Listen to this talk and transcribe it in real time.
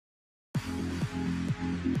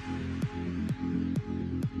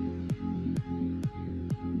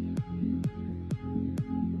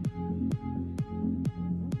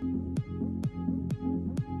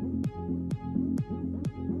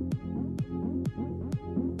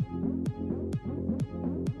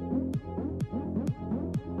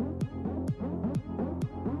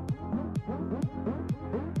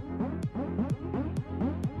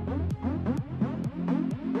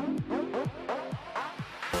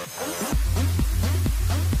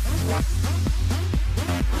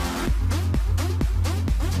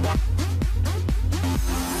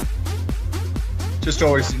Just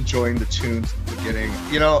always enjoying the tunes at the beginning.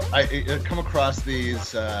 You know, I come across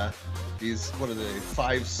these what are they,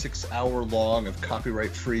 5-6 hour long of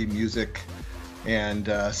copyright free music, and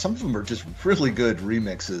some of them are just really good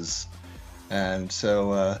remixes. And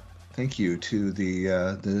so thank you to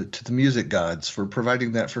the music gods for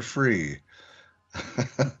providing that for free.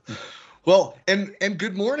 Well, and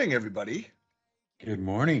good morning, everybody. Good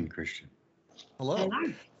morning, Christian. Hello.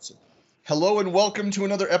 Hello. Hello and welcome to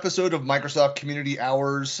another episode of Microsoft Community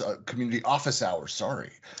Hours, Community Office Hours,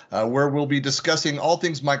 where we'll be discussing all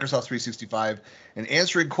things Microsoft 365 and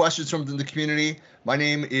answering questions from the community. My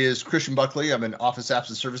name is Christian Buckley. I'm an Office Apps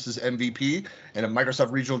and Services MVP and a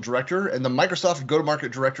Microsoft Regional Director and the Microsoft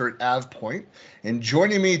Go-to-Market Director at AvePoint. And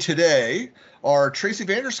joining me today are Tracy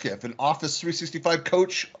Vanderskip, an Office 365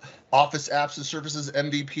 Coach, Office Apps and Services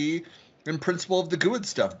MVP, and Principal of the Good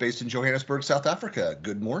Stuff based in Johannesburg, South Africa.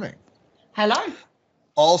 Good morning. Hello.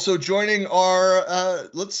 Also joining our,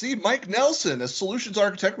 Mike Nelson, a solutions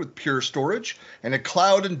architect with Pure Storage and a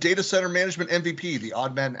cloud and data center management MVP, the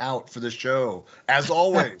odd man out for the show, as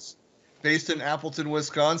always, based in Appleton,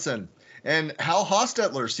 Wisconsin. And Hal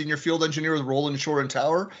Hostetler, senior field engineer with Roland Shore and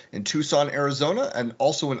Tower in Tucson, Arizona, and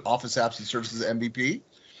also an Office Apps and Services MVP.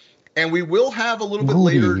 And we will have a little bit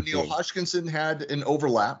later, Neil Hodgkinson had an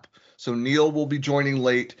overlap, so Neil will be joining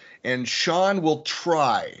late, and Sean will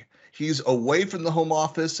try. He's away from the home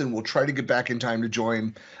office and will try to get back in time to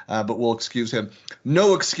join, but we'll excuse him.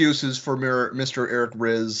 No excuses for Mr. Eric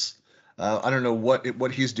Riz. I don't know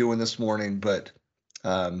what he's doing this morning, but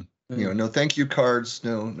no thank you cards,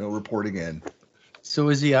 no reporting in. So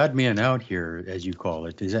is the odd man out here, as you call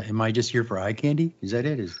it? Am I just here for eye candy? Is that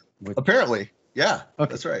it? Apparently, yeah. Okay.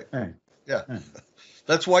 That's right. All right. Yeah, all right.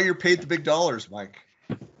 That's why you're paid the big dollars, Mike.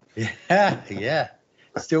 Yeah.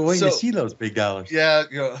 Still waiting to see those big dollars. Yeah,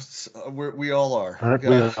 we all are.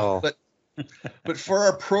 But for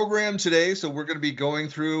our program today, so we're going to be going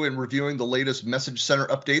through and reviewing the latest Message Center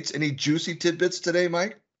updates. Any juicy tidbits today,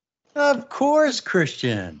 Mike? Of course,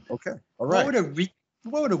 Christian. Okay, all right.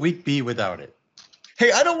 What would a week be without it?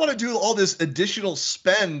 Hey, I don't want to do all this additional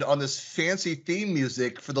spend on this fancy theme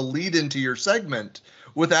music for the lead into your segment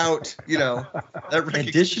without, that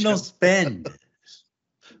additional spend.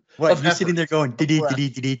 What, you're sitting there going,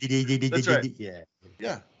 That's right.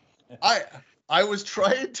 Yeah. I was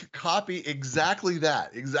trying to copy exactly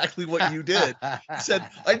what you did. You said,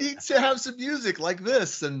 I need to have some music like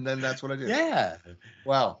this, and then that's what I did. Yeah.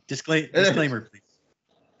 Wow. Disclaimer, please.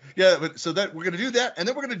 Yeah, but so that we're going to do that, and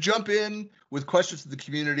then we're going to jump in with questions to the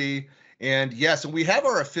community. And yes, and we have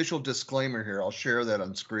our official disclaimer here. I'll share that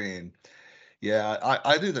on screen. Yeah,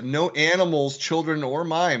 I do that. No animals, children, or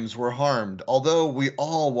mimes were harmed, although we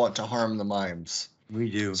all want to harm the mimes.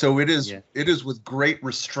 We do. So it is with great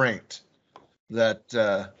restraint that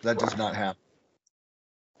that does not happen.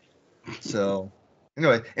 So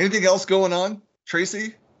anyway, anything else going on,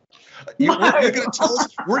 Tracy? Were you going to tell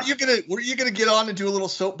us? Were you going to get on and do a little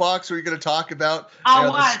soapbox? Or are you going to talk about? I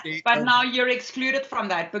was, but now you're excluded from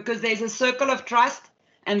that because there's a circle of trust,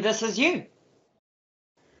 and this is you.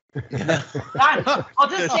 I'll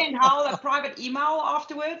just send Hal a private email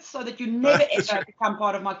afterwards so that you never ever become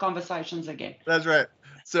part of my conversations again. That's right.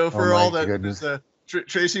 So for all that,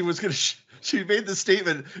 Tracy was going to. She made the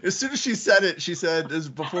statement as soon as she said it. She said,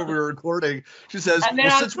 before we were recording, she says,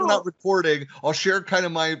 "Well, since we're not recording, I'll share kind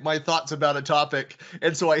of my thoughts about a topic."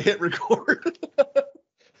 And so I hit record.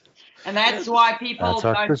 And that's why people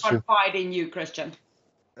don't confide in you, Christian.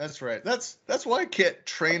 That's right. That's why I can't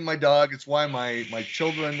train my dog. It's why my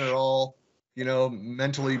children are all,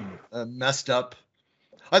 mentally messed up.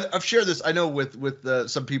 I've shared this, I know, with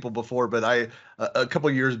some people before, but a couple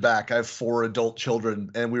of years back, I have 4 adult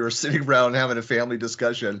children, and we were sitting around having a family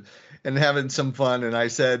discussion and having some fun. And I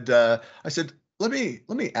said, let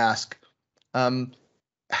me ask,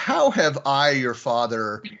 how have I, your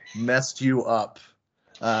father, messed you up?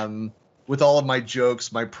 With all of my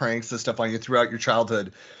jokes, my pranks and stuff on you throughout your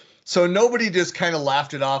childhood. So nobody just kind of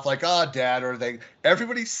laughed it off like, "Oh, Dad," or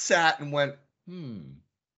everybody sat and went,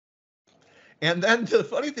 And then the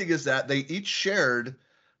funny thing is that they each shared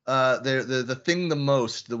the thing the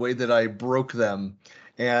most, the way that I broke them,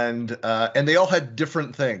 and they all had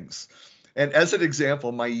different things. And as an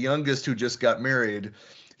example, my youngest, who just got married,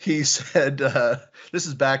 he said, this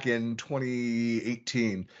is back in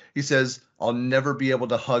 2018. He says, "I'll never be able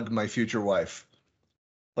to hug my future wife."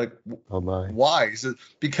 Like, Oh my. why? He said,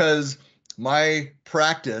 because my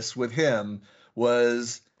practice with him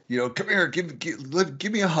was, come here,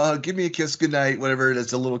 give me a hug, give me a kiss, good night, whatever.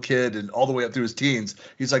 As a little kid and all the way up through his teens.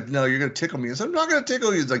 He's like, "No, you're going to tickle me." I said, "I'm not going to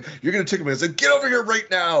tickle you." He's like, "You're going to tickle me." I said, "Get over here right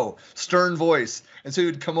now." Stern voice. And so he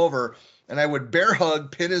would come over and I would bear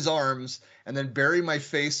hug, pin his arms, and then bury my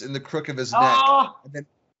face in the crook of his neck.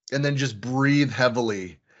 And then just breathe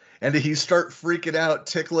heavily. And he'd start freaking out,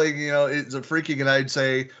 tickling, it's a freaking, and I'd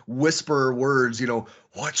say, whisper words,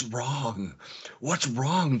 "What's wrong? What's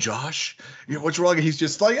wrong, Josh? What's wrong?" And he's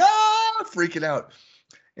just like, freaking out.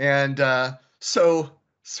 And so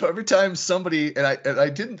every time somebody, and I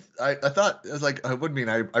thought, I was like, "I wouldn't mean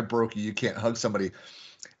I broke you. You can't hug somebody."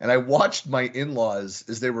 And I watched my in-laws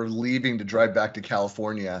as they were leaving to drive back to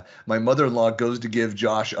California. My mother-in-law goes to give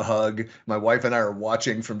Josh a hug. My wife and I are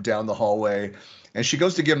watching from down the hallway. And she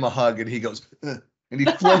goes to give him a hug, and he goes, and he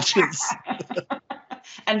flinches.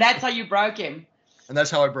 And that's how you broke him. And that's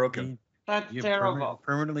how I broke him. That's terrible.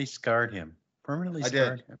 Permanently scarred him. Permanently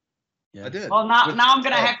scarred him. Yeah. I did. Well, now I'm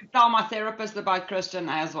going to have to tell my therapist about Christian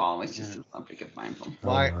as well, which is something painful.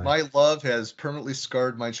 My love has permanently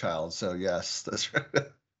scarred my child. So, yes, that's right.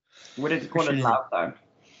 Wouldn't call it love, though.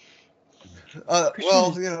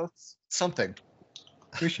 Well, something.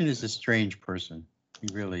 Christian is a strange person. He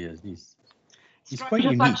really is. He's Strange quite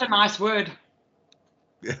is unique. such a nice word.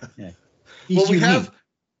 Yeah. He's we unique. have.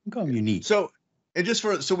 We call him unique. So, and just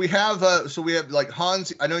we have like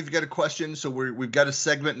Hans. I know if you got a question, so we've got a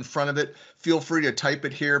segment in front of it. Feel free to type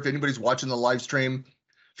it here. If anybody's watching the live stream,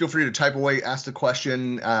 feel free to type away, ask the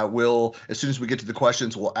question. We'll, as soon as we get to the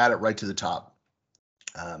questions, we'll add it right to the top.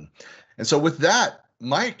 And so with that,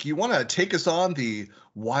 Mike, you want to take us on the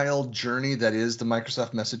wild journey that is the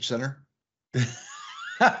Microsoft Message Center?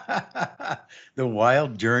 The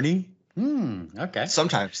wild journey. Okay.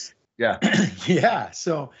 Sometimes. Yeah. Yeah.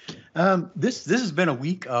 So this has been a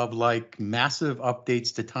week of like massive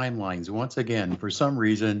updates to timelines. Once again, for some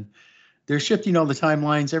reason, they're shifting all the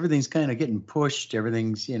timelines. Everything's kind of getting pushed.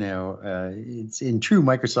 Everything's, it's in true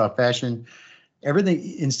Microsoft fashion.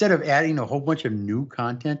 Everything, instead of adding a whole bunch of new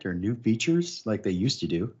content or new features like they used to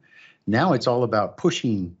do, now it's all about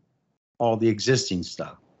pushing all the existing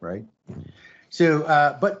stuff, right? So,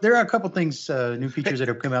 but there are a couple things, new features that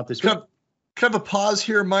have come out this week. Can I have a pause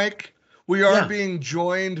here, Mike? We are being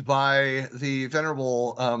joined by the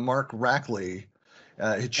venerable Mark Rackley,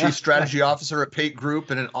 Chief Strategy Officer at Pate Group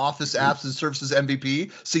and an Office Apps and Services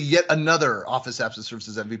MVP. So yet another Office Apps and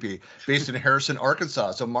Services MVP based in Harrison,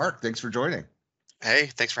 Arkansas. So Mark, thanks for joining.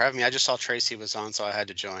 Hey, thanks for having me. I just saw Tracy was on, so I had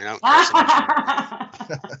to join.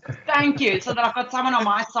 Thank you. So that I've got someone on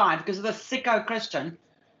my side because of the sicko Christian.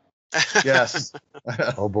 Yes.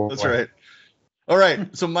 Oh boy. That's right. All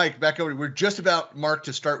right. So Mike, back over. We're just about, Mark,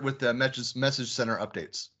 to start with the Message Center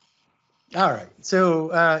updates. All right.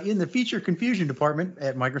 So in the feature confusion department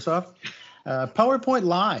at Microsoft, PowerPoint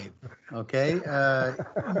Live, okay,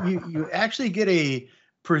 you actually get a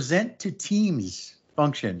present to Teams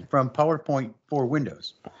function from PowerPoint for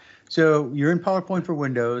Windows. So you're in PowerPoint for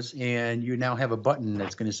Windows, and you now have a button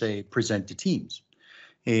that's going to say present to Teams,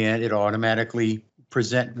 and it'll automatically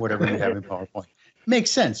present whatever you have in PowerPoint.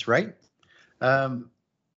 Makes sense, right? The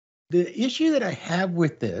issue that I have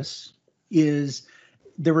with this is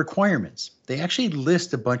the requirements. They actually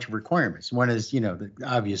list a bunch of requirements. One is, the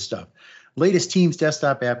obvious stuff. Latest Teams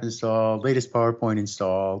desktop app installed, latest PowerPoint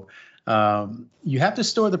installed. You have to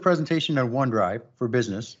store the presentation on OneDrive for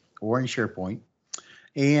business or in SharePoint.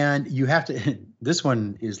 And you have to, this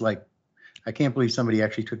one is like, I can't believe somebody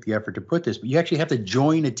actually took the effort to put this, but you actually have to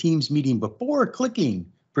join a Teams meeting before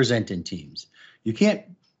clicking present in Teams. You can't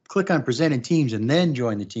click on present in Teams and then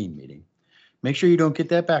join the team meeting. Make sure you don't get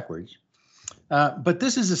that backwards. But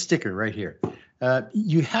this is a sticker right here.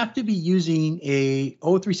 You have to be using a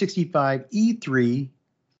O365 E3,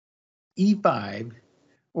 E5,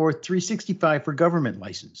 or 365 for government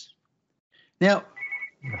license. Now,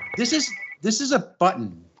 this is a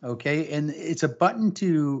button, okay? And it's a button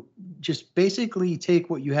to just basically take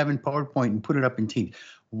what you have in PowerPoint and put it up in Teams.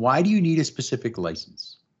 Why do you need a specific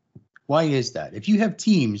license? Why is that? If you have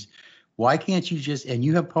Teams, why can't you just, and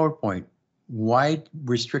you have PowerPoint, why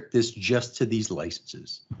restrict this just to these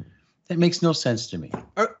licenses? That makes no sense to me.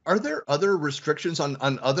 Are there other restrictions on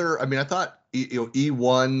other? I mean, I thought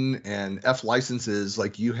E1 and F licenses,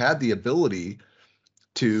 like you had the ability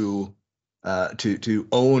to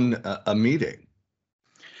own a meeting.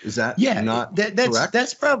 Is that not correct?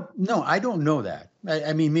 That's probably no. I don't know that.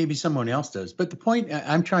 I mean, maybe someone else does. But the point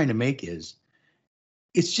I'm trying to make is,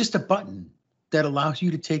 it's just a button that allows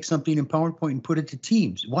you to take something in PowerPoint and put it to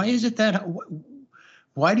Teams. Why is it that?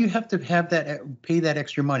 Why do you have to have that, pay that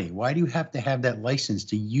extra money? Why do you have to have that license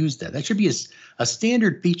to use that? That should be a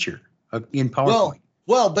standard feature in PowerPoint.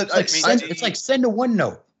 Well, but it's like send a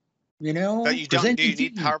OneNote, you know? But you don't. Do you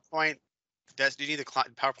need PowerPoint? Do you need the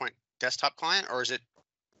PowerPoint desktop client, or is it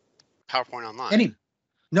PowerPoint online?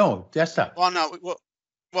 No, desktop. Well, no.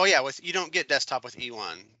 Well, yeah. You don't get desktop with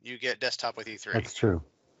E1. You get desktop with E3. That's true.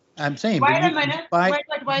 I'm saying. Wait a minute.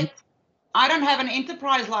 Wait. I don't have an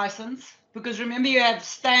enterprise license, because remember, you have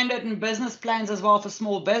standard and business plans as well for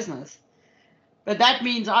small business. But that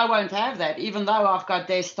means I won't have that, even though I've got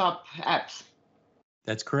desktop apps.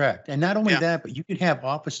 That's correct. And not only that, but you can have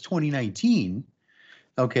Office 2019,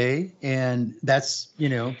 okay? And that's,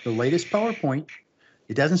 the latest PowerPoint.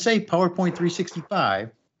 It doesn't say PowerPoint 365.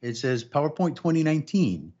 It says PowerPoint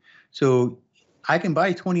 2019. So I can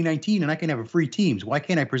buy 2019 and I can have a free Teams. Why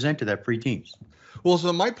can't I present to that free Teams? Well,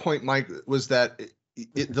 so my point, Mike, was that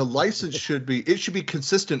the license should be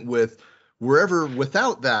consistent with wherever,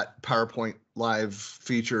 without that PowerPoint Live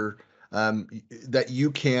feature, that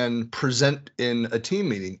you can present in a team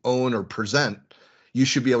meeting, own or present. You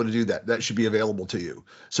should be able to do that. That should be available to you.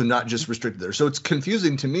 So not just restricted there. So it's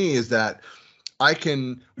confusing to me is that I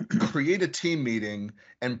can create a team meeting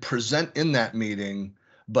and present in that meeting,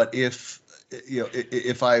 but if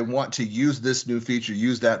I want to use this new feature,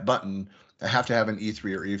 use that button, I have to have an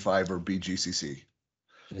E3 or E5 or BGCC.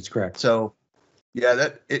 That's correct. So, yeah,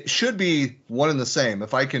 that it should be one and the same.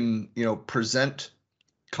 If I can, present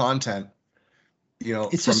content,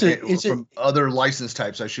 from other license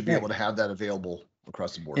types, I should be able to have that available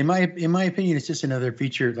across the board. In my opinion, it's just another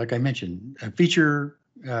feature, like I mentioned, a feature,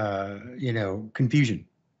 confusion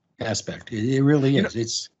aspect. It really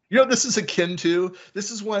is. This is akin to,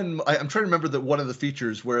 this is when I'm trying to remember that one of the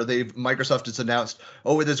features where Microsoft has announced,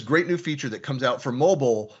 this great new feature that comes out for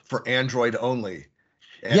mobile for Android only.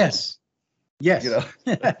 And, yes. I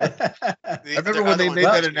remember when they made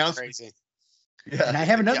that announcement. Yeah. And I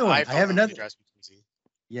have another one. I have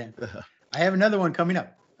another one coming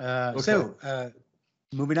up. So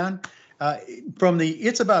moving on from the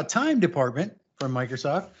It's About Time department from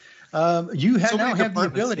Microsoft, you now have the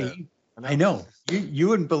ability. I know you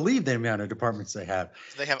wouldn't believe the amount of departments they have.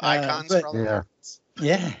 So they have icons for all the departments?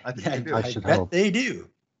 Yeah, I bet they do.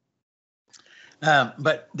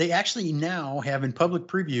 But they actually now have in public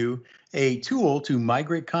preview a tool to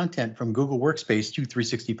migrate content from Google Workspace to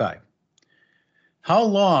 365. How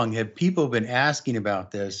long have people been asking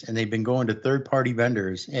about this, and they've been going to third-party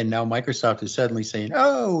vendors, and now Microsoft is suddenly saying,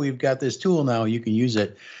 we've got this tool now, you can use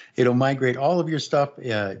it. It'll migrate all of your stuff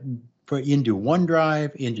into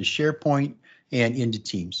OneDrive, into SharePoint, and into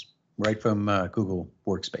Teams, right from Google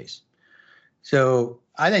Workspace. So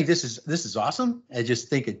I think this is awesome. I just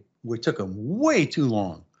think it took them way too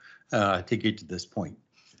long to get to this point.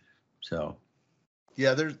 So,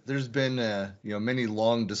 yeah, there's been many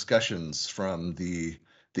long discussions from the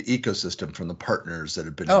ecosystem, from the partners that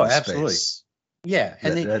have been in the absolutely space. Yeah,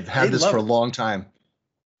 and they've had this for a long time.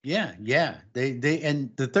 Yeah. They and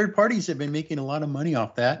the third parties have been making a lot of money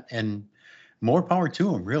off that, and more power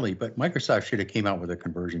to them, really. But Microsoft should have came out with a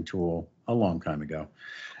conversion tool a long time ago.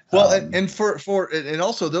 Well, and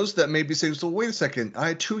also those that may be saying, so wait a second,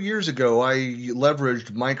 2 years ago I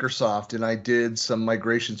leveraged Microsoft and I did some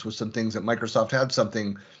migrations with some things that Microsoft had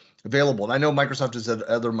something available. And I know Microsoft has had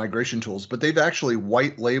other migration tools, but they've actually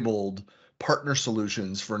white labeled partner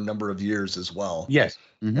solutions for a number of years as well. Yes.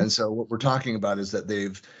 Mm-hmm. And so what we're talking about is that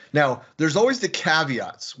now there's always the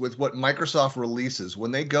caveats with what Microsoft releases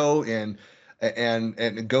when they go and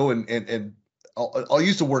I'll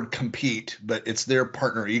use the word compete, but it's their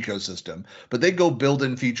partner ecosystem. But they go build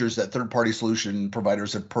in features that third-party solution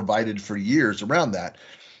providers have provided for years around that.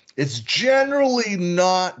 It's generally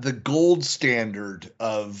not the gold standard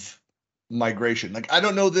of migration. Like, I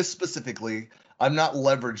don't know this specifically. I've not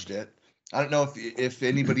leveraged it. I don't know if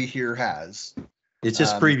anybody here has. It's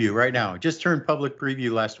just preview right now. It just turned public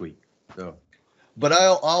preview last week. So, but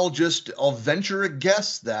I'll venture a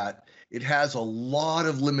guess that it has a lot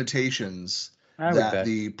of limitations that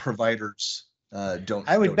the providers don't.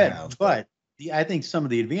 I would bet, have. But I think some of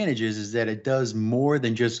the advantages is that it does more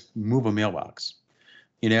than just move a mailbox.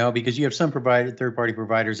 Because you have some third-party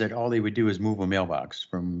providers that all they would do is move a mailbox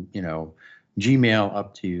from Gmail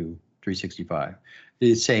up to 365.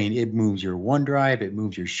 It's saying it moves your OneDrive, it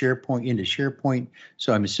moves your SharePoint into SharePoint.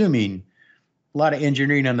 So I'm assuming a lot of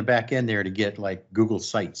engineering on the back end there to get like Google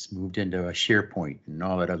Sites moved into a SharePoint and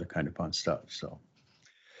all that other kind of fun stuff. So.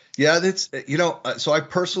 Yeah, that's, so I've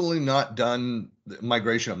personally not done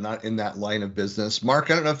migration. I'm not in that line of business.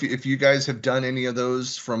 Mark, I don't know if you guys have done any of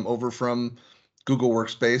those from Google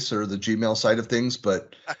Workspace or the Gmail side of things,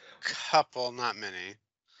 but A couple, not many.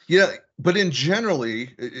 yeah, but in generally,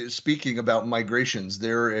 speaking about migrations,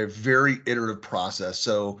 they're a very iterative process.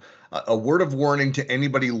 So a word of warning to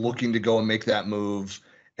anybody looking to go and make that move,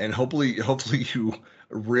 and hopefully you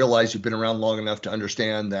realize you've been around long enough to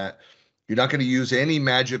understand that you're not going to use any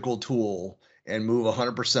magical tool and move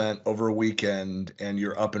 100% over a weekend and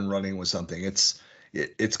you're up and running with something. It's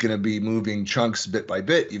going to be moving chunks bit by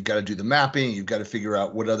bit. You've got to do the mapping. You've got to figure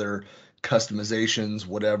out what other customizations,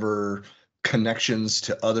 whatever connections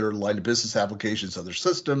to other line of business applications, other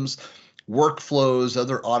systems, workflows,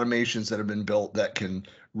 other automations that have been built that can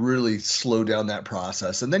really slow down that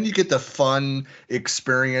process. And then you get the fun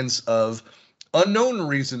experience of unknown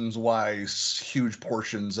reasons why huge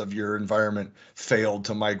portions of your environment failed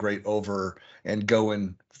to migrate over, and go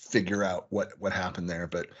and figure out what happened there.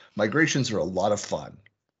 But migrations are a lot of fun.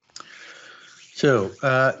 So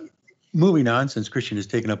moving on, since Christian has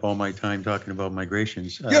taken up all my time talking about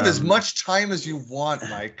migrations. You have as much time as you want,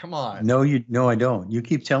 Mike. Come on. No, I don't. You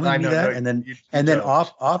keep telling me that, and then don't.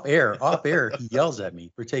 off air, he yells at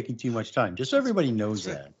me for taking too much time. Just so everybody knows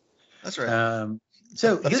that. That's right.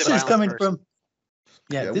 So this is coming from.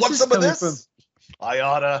 Yeah, this what's is some of coming this? from. I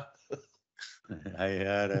oughta.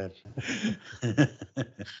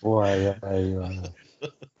 Boy,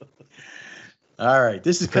 All right,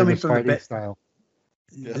 this is coming from the style.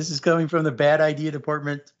 This is coming from the bad idea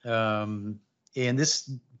department, and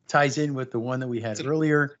this ties in with the one that we had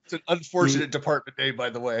earlier. It's an unfortunate department name, by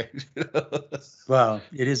the way. Well,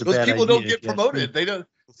 it is a Those bad idea. people don't get promoted.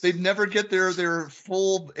 They never get their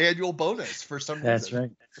full annual bonus for some reason. That's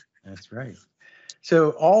right. That's right.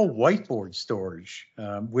 So all whiteboard storage,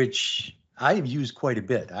 which I've used quite a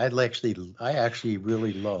bit. I actually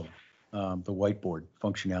really love the whiteboard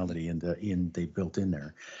functionality they built in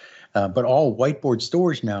there. But all whiteboard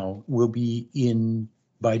storage now will be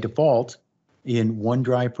by default in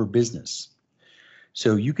OneDrive for Business.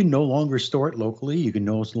 So you can no longer store it locally. You can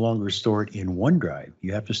no longer store it in OneDrive.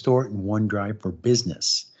 You have to store it in OneDrive for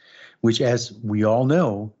Business, which, as we all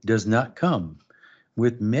know, does not come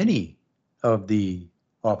with many of the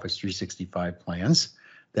Office 365 plans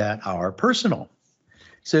that are personal.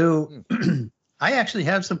 So I actually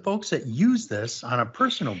have some folks that use this on a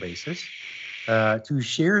personal basis to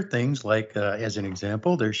share things like, as an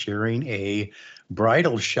example, they're sharing a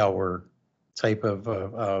bridal shower type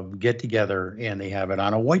of get together, and they have it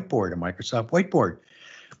on a whiteboard, a Microsoft whiteboard.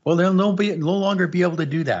 Well, they'll no longer be able to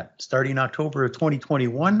do that. Starting October of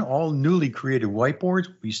 2021, all newly created whiteboards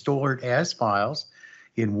will be stored as files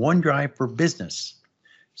in OneDrive for Business.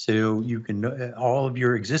 So you can, all of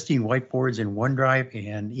your existing whiteboards in OneDrive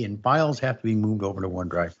and in files have to be moved over to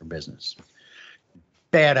OneDrive for Business.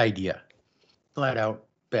 Bad idea. Flat out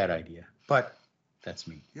bad idea. But that's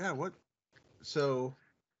me. Yeah, I wonder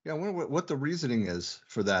what the reasoning is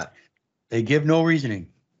for that. They give no reasoning.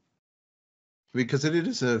 Because it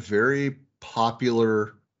is a very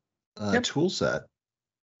popular tool set.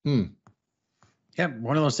 Yeah,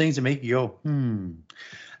 one of those things that make you go,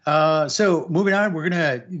 So moving on,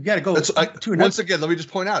 you got to go to once again, let me just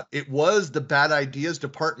point out, it was the bad ideas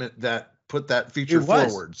department that put that feature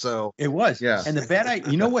forward. So it was. Yeah. And the bad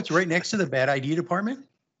idea, you know what's right next to the bad idea department?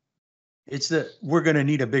 It's we're going to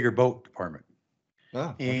need a bigger boat department.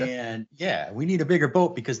 Oh, okay. And yeah, we need a bigger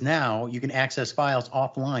boat because now you can access files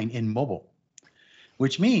offline in mobile,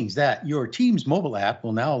 which means that your team's mobile app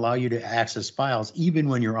will now allow you to access files even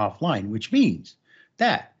when you're offline, which means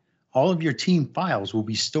that all of your team files will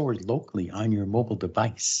be stored locally on your mobile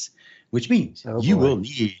device, which means you will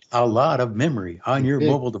need a lot of memory on your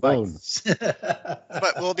mobile device.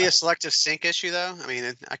 But will it be a selective sync issue, though? I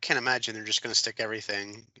mean, I can't imagine they're just going to stick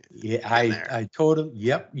everything. Yeah, I totally,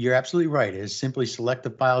 yep, you're absolutely right. It's simply select the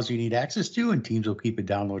files you need access to, and Teams will keep a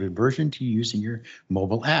downloaded version to use in your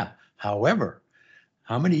mobile app. However,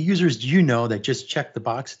 how many users do you know that just check the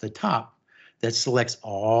box at the top that selects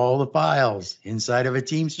all the files inside of a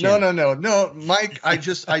Teams channel? No, Mike, I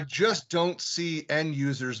just don't see end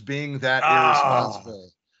users being that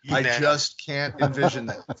irresponsible. I just can't envision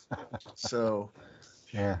that. So,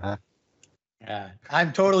 yeah. Yeah,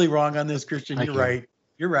 I'm totally wrong on this, Christian. You're right.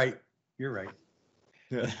 You're right.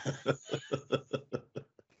 Yeah.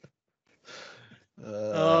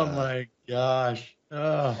 Oh my gosh.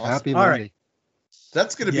 Oh, Happy all Monday. right.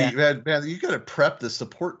 That's going to Yeah. be, man, you got to prep the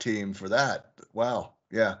support team for that. Wow.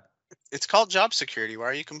 Yeah. It's called job security. Why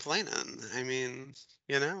are you complaining? I mean,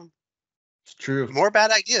 It's true. more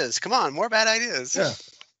bad ideas. Come on, more bad ideas. Yeah.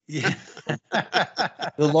 Yeah.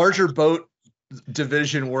 The larger boat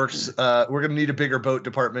division works. We're going to need a bigger boat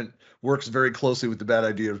department. Works very closely with the bad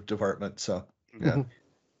idea department. So, yeah.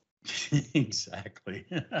 Exactly.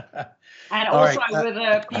 And All also right, with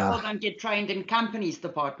the people don't get trained in companies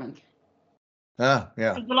department. Yeah.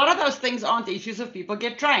 A lot of those things aren't issues if people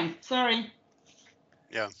get trained. Sorry.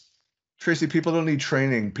 Yeah. Tracy, people don't need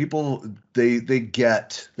training. People, they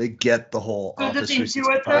get the whole Because Office it's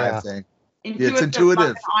 365 thing. Intuitive. It's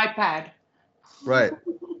intuitive. Like an iPad. Right.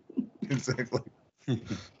 Exactly.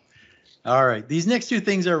 All right. These next two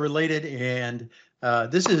things are related, and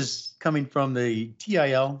this is coming from the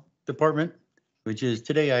TIL department, which is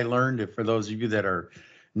today I learned, for those of you that are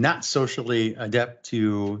not socially adept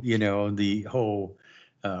to, the whole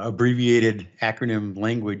abbreviated acronym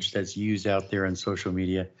language that's used out there on social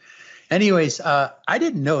media. Anyways, I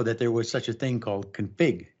didn't know that there was such a thing called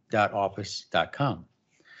config.office.com.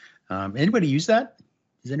 Anybody use that?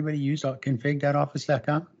 Does anybody use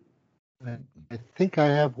config.office.com? I think I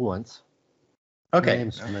have once. Okay.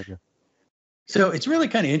 Name's familiar. So it's really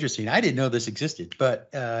kind of interesting. I didn't know this existed, but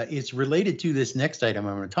it's related to this next item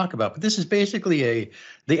I'm going to talk about. But this is basically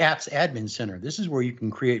the app's admin center. This is where you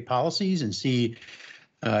can create policies and see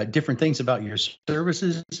different things about your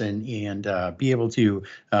services and be able to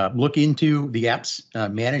look into the apps,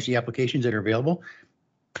 manage the applications that are available.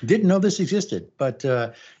 Didn't know this existed, but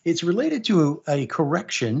it's related to a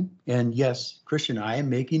correction. And yes, Christian, I am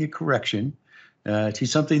making a correction to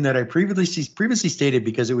something that I previously stated,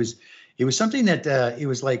 because it was something that it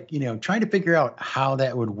was like, trying to figure out how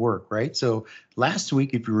that would work, right? So last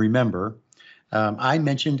week, if you remember, I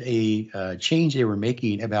mentioned a change they were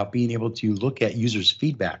making about being able to look at users'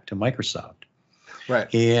 feedback to Microsoft. Right.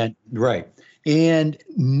 And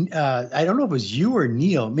I don't know if it was you or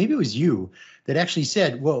Neil, maybe it was you, that actually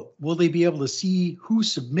said, well, will they be able to see who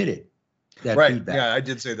submitted that feedback? Yeah, I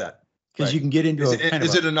did say that. Because you can get into is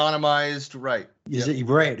it anonymized? Right. Is it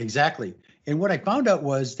right? Exactly. And what I found out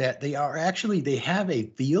was that they have a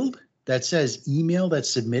field that says email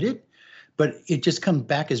that's submitted, but it just comes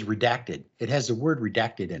back as redacted. It has the word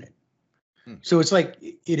redacted in it. So it's like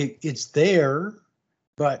it's there,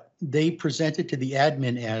 but they present it to the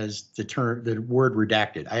admin as the word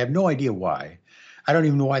redacted. I have no idea why. I don't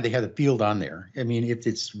even know why they have the field on there. I mean, if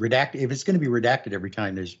it's redacted, if it's going to be redacted every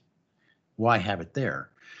time, why have it there?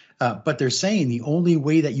 But they're saying the only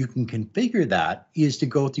way that you can configure that is to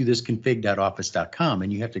go through this config.office.com,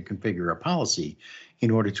 and you have to configure a policy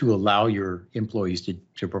in order to allow your employees to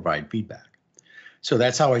provide feedback. So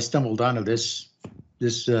that's how I stumbled onto this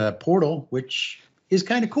portal, which is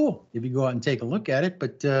kind of cool if you go out and take a look at it.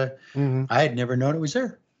 But I had never known it was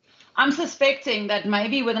there. I'm suspecting that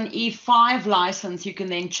maybe with an E5 license, you can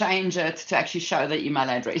then change it to actually show the email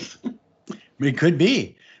address. It could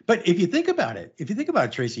be. But if you think about it,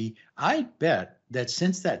 Tracy, I bet that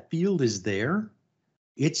since that field is there,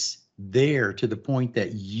 it's there to the point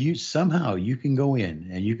that you can go in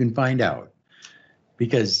and you can find out,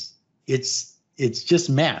 because it's just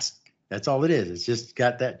masked. That's all it is. It's just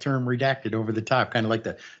got that term redacted over the top, kind of like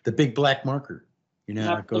the big black marker,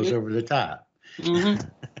 it goes over the top. Mm-hmm.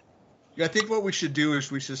 Yeah, I think what we should do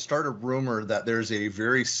is we should start a rumor that there's a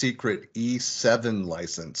very secret E7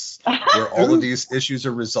 license where all of these issues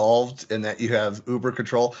are resolved and that you have Uber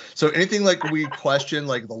control. So anything like we question,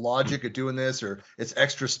 like the logic of doing this or it's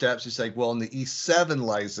extra steps, it's like, well, in the E7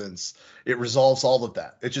 license, it resolves all of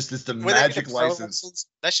that. It's the magic license.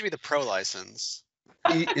 That should be the pro license.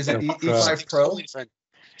 Is it E5 Pro? Totally different.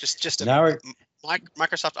 Just Now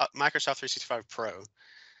Microsoft 365 Pro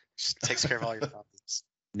just takes care of all your problems.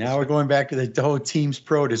 Now we're going back to the whole Teams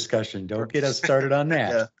Pro discussion. Don't get us started on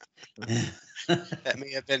that. Yeah. That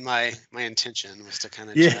may have been my intention, was to kind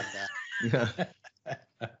of Yeah. jab that.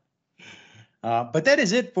 Yeah. But that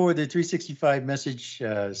is it for the 365 Message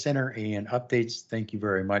Center and updates. Thank you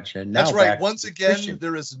very much. And now That's right. back Once to again, Christian.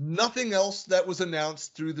 there is nothing else that was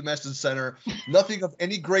announced through the Message Center. Nothing of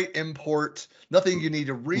any great import. Nothing you need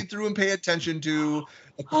to read through and pay attention to,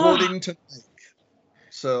 according to Mike.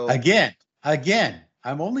 So Again,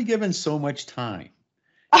 I'm only given so much time.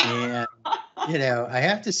 And, I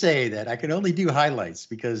have to say that I can only do highlights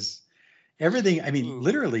because everything,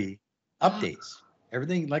 literally updates.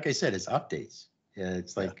 Everything, like I said, is updates.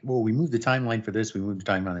 It's like, well, we moved the timeline for this, we moved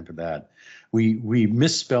the timeline for that. We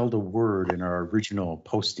misspelled a word in our original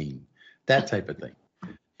posting, that type of thing.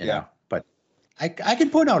 Yeah. But I can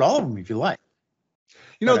point out all of them if you like.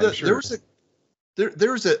 there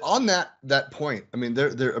There's on that point. I mean,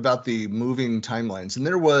 there about the moving timelines, and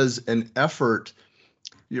there was an effort.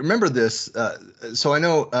 You remember this? So I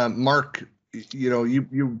know, Mark.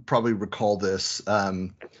 You probably recall this,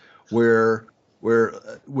 where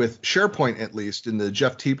with SharePoint, at least in the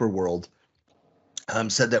Jeff Teeper world,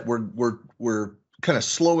 said that we're kind of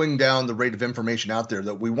slowing down the rate of information out there,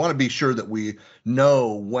 that we want to be sure that we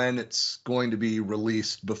know when it's going to be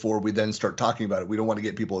released before we then start talking about it. We don't want to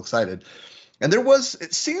get people excited. And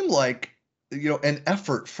it seemed like, an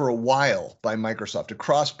effort for a while by Microsoft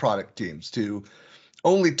across product teams to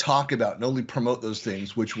only talk about and only promote those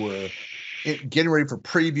things which were getting ready for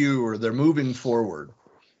preview or they're moving forward.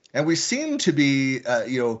 And we seem to be,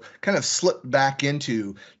 kind of slipped back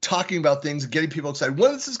into talking about things and getting people excited.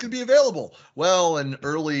 When is this going to be available? Well, in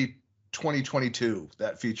early 2022,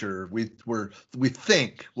 that feature we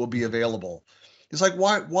think will be available. It's like,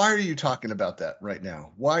 why are you talking about that right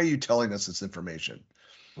now? Why are you telling us this information?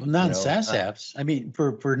 Well, non-SaaS apps. I mean,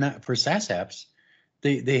 for SaaS apps,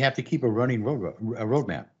 they have to keep a running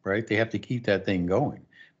roadmap, right? They have to keep that thing going.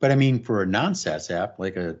 But I mean, for a non-SaaS app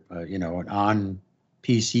like an on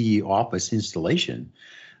PC Office installation,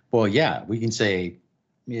 well, yeah, we can say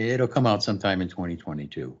it'll come out sometime in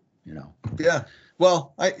 2022. Yeah.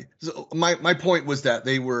 Well, my point was that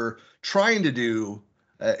they were trying to do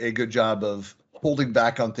a good job of holding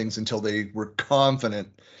back on things until they were confident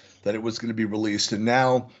that it was going to be released, and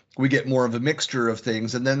now we get more of a mixture of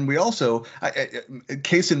things. And then we also,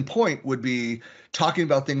 case in point would be talking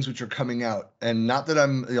about things which are coming out, and not that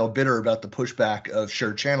I'm bitter about the pushback of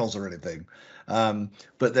shared channels or anything.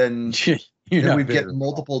 But then we get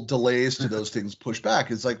multiple delays to those things pushed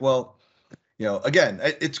back. It's like, well, again,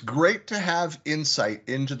 it's great to have insight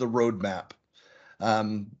into the roadmap.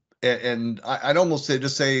 And I'd almost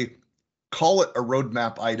say, call it a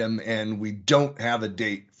roadmap item, and we don't have a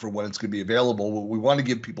date for when it's going to be available. We want to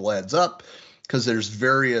give people a heads up because there's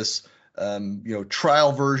various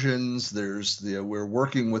trial versions. We're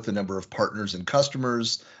working with a number of partners and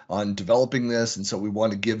customers on developing this, and so we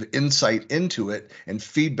want to give insight into it and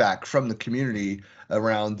feedback from the community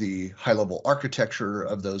around the high-level architecture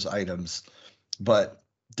of those items, but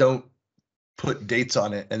don't put dates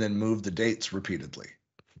on it and then move the dates repeatedly.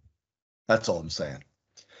 That's all I'm saying.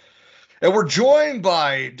 And we're joined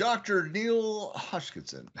by Dr. Neil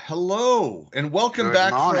Hodgkinson. Hello, and welcome Good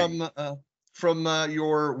back morning. from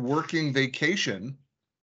your working vacation.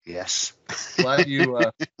 Yes. Glad you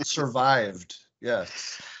survived.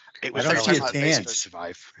 Yes. It was I don't very see a tough tan. to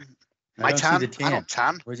survive. I My don't see tan, the I tan. don't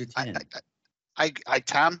tan. Where's your I, tan? I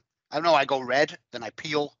tan. I don't know. I go red, then I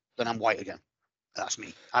peel, then I'm white again. That's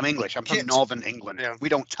me. I'm English. I'm from Can't- Northern England. Yeah. We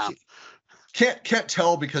don't tan. Can't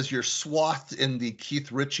tell because you're swathed in the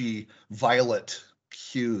Keith Ritchie violet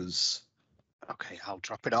hues. Okay, I'll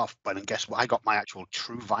drop it off. But then guess what? I got my actual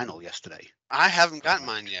true vinyl yesterday. I haven't gotten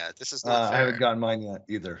mine yet. This is not I fair. haven't gotten mine yet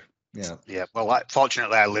either. Yeah. Yeah. Well,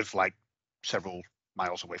 fortunately, I live like several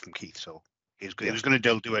miles away from Keith, so he was going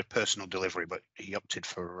to do a personal delivery, but he opted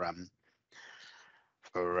for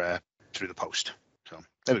through the post. So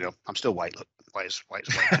there we go. I'm still white. Look, white as white.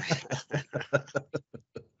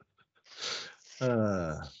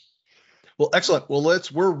 Well, excellent. Well,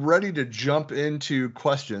 we're ready to jump into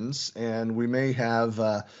questions, and we may have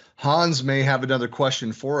Hans may have another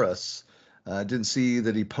question for us. Didn't see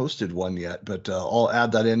that he posted one yet, but I'll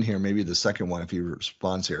add that in here, maybe the second one if he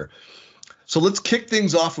responds here. So let's kick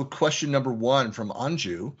things off with question number 1 from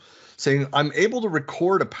Anju, saying, I'm able to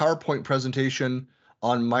record a PowerPoint presentation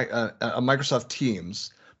on my Microsoft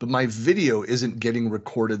Teams, but my video isn't getting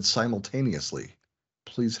recorded simultaneously.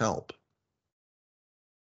 Please help.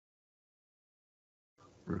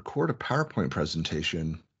 Record a PowerPoint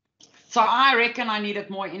presentation. So I reckon I needed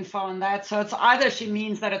more info on that. So it's either she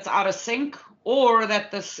means that it's out of sync, or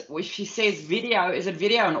that if she says video, is it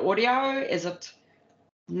video and audio? Is it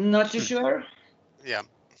not too sure? Yeah.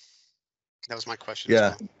 That was my question.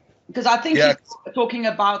 Yeah. as well. Because I think Yeah. she's talking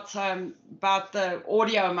about the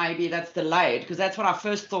audio maybe that's delayed, because that's what I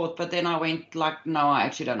first thought, but then I went like, no, I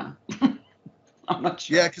actually don't know. I'm not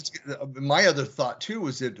sure. Yeah, because my other thought too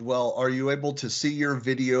was are you able to see your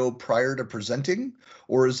video prior to presenting,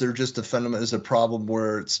 or is there just a problem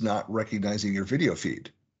where it's not recognizing your video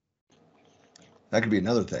feed? That could be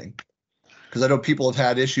another thing, because I know people have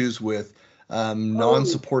had issues with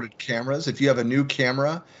non-supported cameras. If you have a new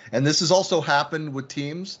camera, and this has also happened with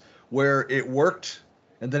Teams, where it worked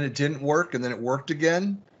and then it didn't work, and then it worked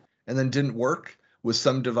again and then didn't work with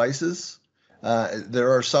some devices.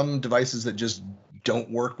 There are some devices that just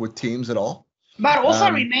don't work with Teams at all. But also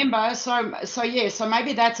remember, so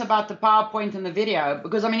maybe that's about the PowerPoint and the video,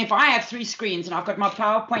 because I mean, if I have 3 screens and I've got my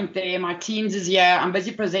PowerPoint there, my Teams is here, I'm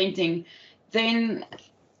busy presenting, then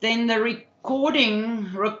the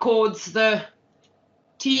recording records the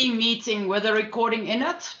team meeting with a recording in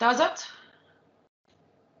it, does it?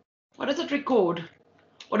 What does it record?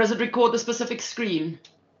 Or does it record the specific screen?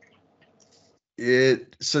 Don't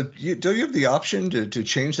you have the option to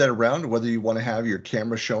change that around, whether you want to have your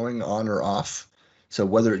camera showing on or off? So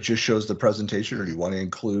whether it just shows the presentation or you want to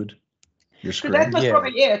include your screen? That was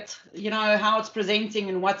probably it, how it's presenting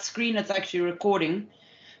and what screen it's actually recording.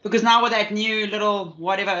 Because now with that new little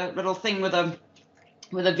thing with the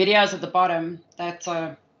videos at the bottom, that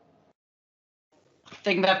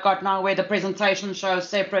thing that I've got now where the presentation shows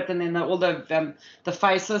separate and then all the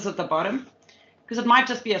faces at the bottom. Because it might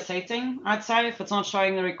just be a setting, I'd say, if it's not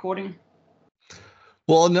showing the recording.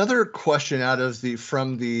 Well, another question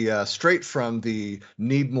straight from the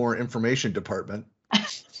need more information department.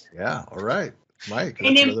 Yeah, all right, Mike.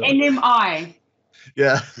 NMI.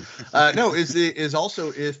 Yeah, no, is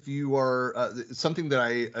also if you are something that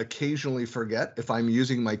I occasionally forget if I'm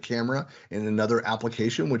using my camera in another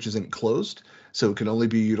application which isn't closed, so it can only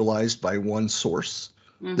be utilized by one source.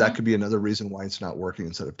 Mm-hmm. That could be another reason why it's not working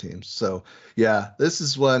instead of Teams. So yeah, this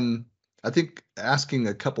is when I think asking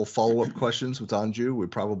a couple follow-up questions with Anju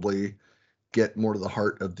would probably get more to the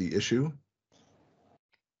heart of the issue.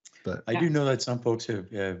 But I do know that some folks have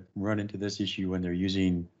run into this issue when they're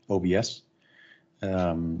using OBS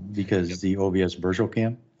because the OBS virtual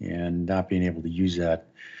cam and not being able to use that.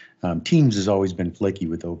 Teams has always been flaky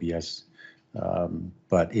with OBS,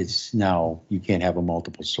 but it's now you can't have a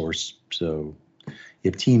multiple source. So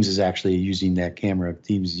if Teams is actually using that camera, if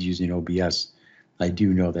Teams is using OBS, I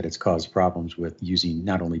do know that it's caused problems with using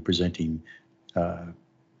not only presenting PowerPoint,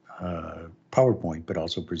 but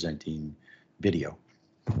also presenting video.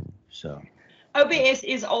 So OBS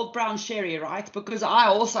is Old Brown Sherry, right? Because I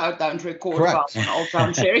also don't record well on Old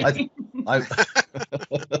Brown Sherry. Not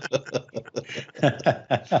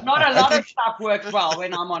a lot of stuff works well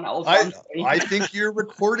when I'm on Old Brown Sherry. I think your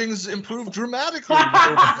recordings improved dramatically.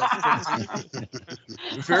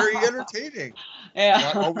 Very entertaining. Yeah.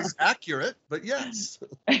 Not always accurate, but yes.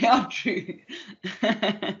 Yeah, true.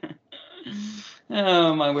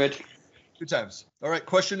 Oh, my word. Good times. All right,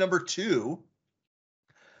 question number 2.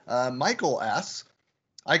 Michael asks,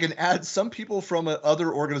 I can add some people from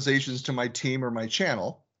other organizations to my team or my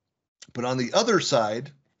channel, but on the other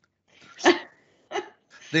side,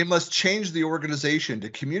 they must change the organization to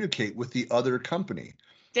communicate with the other company.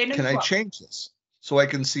 Can I change this so I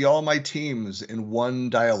can see all my teams in one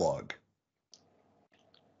dialogue?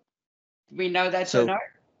 We know that's a no.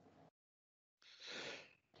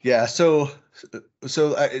 Yeah, so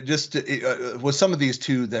just with some of these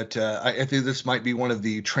two that I think this might be one of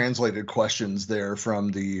the translated questions there from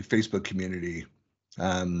the Facebook community.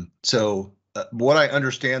 What I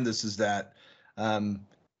understand this is that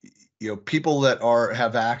people that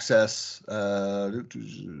have access,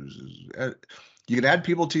 you can add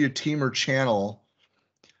people to your team or channel,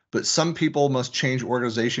 but some people must change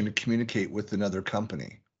organization to communicate with another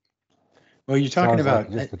company. Well, you're talking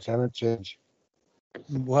about just a channel change.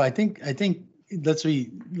 Well, I think let's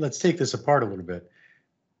take this apart a little bit.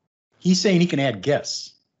 He's saying he can add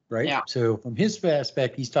guests, right? Yeah. So from his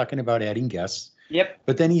aspect, he's talking about adding guests. Yep.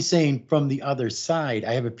 But then he's saying from the other side,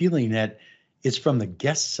 I have a feeling that it's from the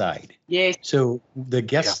guest side. Yes. So the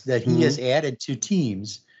guests that he has added to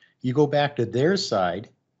Teams, you go back to their side,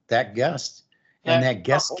 that guest, and that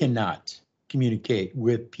guest cannot communicate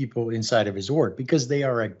with people inside of his org because they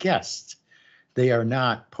are a guest. They are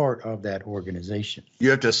not part of that organization.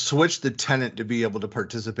 You have to switch the tenant to be able to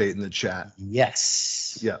participate in the chat.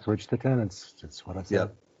 Yes. Yeah. Switch the tenants. That's what I said.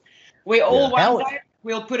 Yep. We all want that.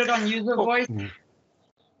 We'll put it on user voice.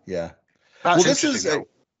 Yeah. That's this is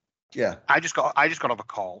yeah. I just got off a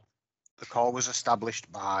call. The call was established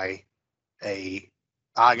by I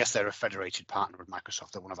guess they're a federated partner with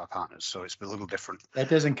Microsoft. They're one of our partners, so it's a little different. That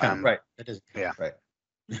doesn't count. Right. That doesn't count. Yeah. Right.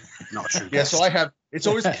 Not true. Yeah, so it's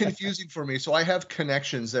always confusing for me. So I have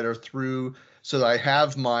connections that are through, so that I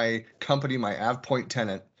have my company, my AvePoint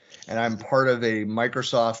tenant, and I'm part of a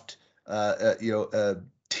Microsoft,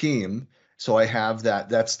 team. So I have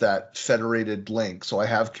that's that federated link. So I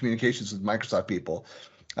have communications with Microsoft people.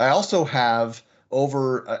 I also have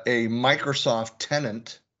over a Microsoft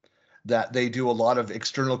tenant that they do a lot of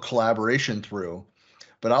external collaboration through.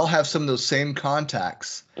 But I'll have some of those same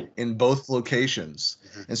contacts in both locations.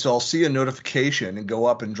 And so I'll see a notification and go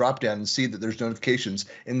up and drop down and see that there's notifications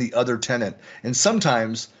in the other tenant. And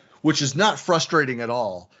sometimes, which is not frustrating at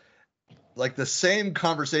all, like the same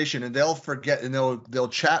conversation, and they'll forget, and they'll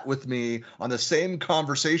chat with me on the same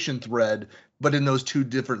conversation thread, but in those two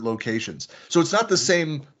different locations. So it's not the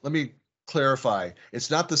same. Let me clarify. It's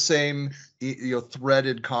not the same,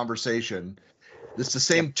 threaded conversation. It's the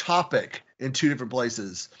same topic in two different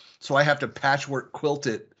places. So I have to patchwork quilt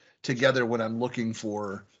it together when I'm looking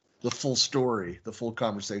for the full story, the full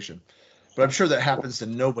conversation. But I'm sure that happens to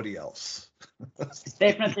nobody else.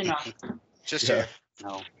 Definitely not. Just Yeah. you.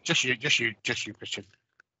 No, just you, Christian.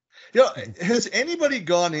 Has anybody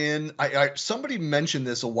gone in? Somebody mentioned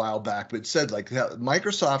this a while back, but it said like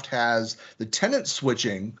Microsoft has the tenant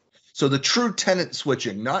switching. So the true tenant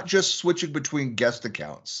switching, not just switching between guest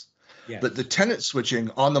accounts, but the tenant switching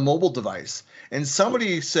on the mobile device. And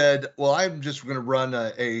somebody said, well, I'm just going to run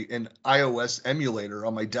an iOS emulator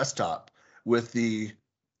on my desktop with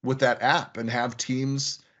that app and have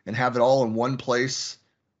Teams and have it all in one place,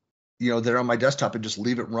 there on my desktop, and just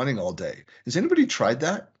leave it running all day. Has anybody tried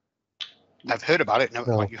that? I've heard about it. Never,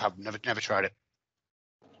 No. like you have never tried it.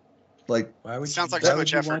 Like, Why would Sounds like why so would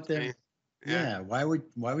much you effort want to that? me. Yeah. Why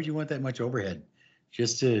would you want that much overhead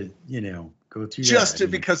just to go through just that?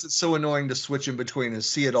 because it's so annoying to switch in between and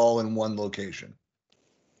see it all in one location.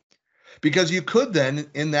 Because you could then,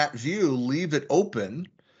 in that view, leave it open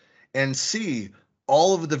and see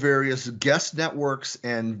all of the various guest networks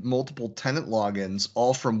and multiple tenant logins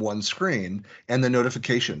all from one screen, and the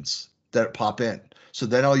notifications that pop in. So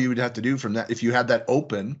then all you would have to do from that, if you had that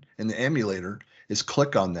open in the emulator, is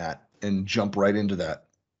click on that and jump right into that.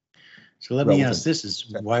 So let me relevant. ask this: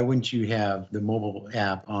 is why wouldn't you have the mobile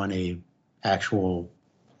app on a actual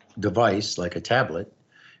device like a tablet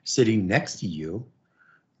sitting next to you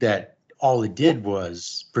that all it did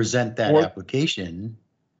was present that Or- application?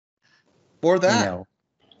 Or that.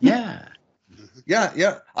 Yeah.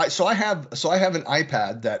 Yeah. So I have an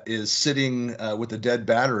iPad that is sitting with a dead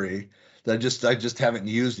battery that I just haven't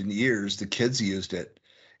used in years. The kids used it,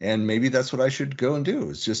 and maybe that's what I should go and do,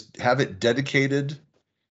 is just have it dedicated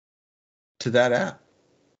to that app,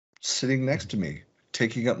 sitting next to me,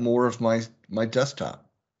 taking up more of my desktop,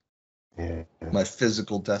 Yeah. my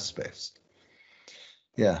physical desk space.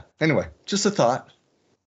 Yeah. Anyway, just a thought.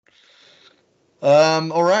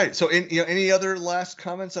 All right. So, any other last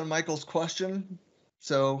comments on Michael's question?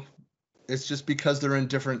 So, it's just because they're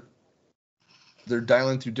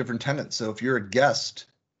dialing through different tenants. So, if you're a guest,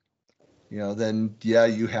 then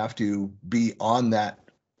you have to be on that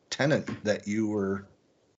tenant that you were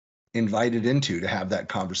invited into to have that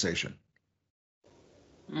conversation.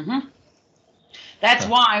 Mm-hmm. That's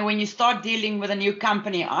why when you start dealing with a new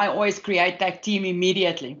company, I always create that team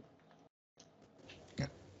immediately. Yeah.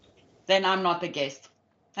 Then I'm not the guest.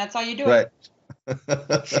 That's how you do Right. it.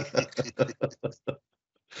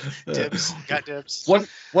 Dibs. Got dibs. Once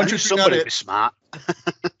you figure out somebody it, be smart.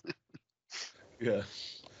 yeah.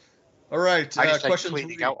 All right. I just like Question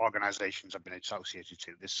cleaning 3. out organizations I've been associated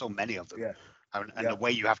to. There's so many of them. Yeah. And Yeah. the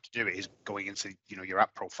way you have to do it is going into your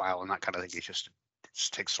app profile and that kind of thing. It just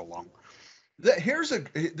takes so long.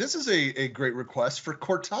 This is a great request for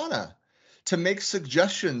Cortana to make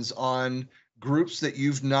suggestions on groups that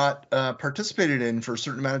you've not participated in for a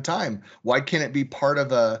certain amount of time. Why can't it be part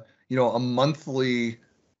of a monthly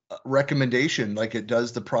recommendation, like it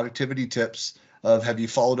does the productivity tips of, have you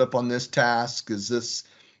followed up on this task? Is this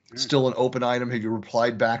still an open item? Have you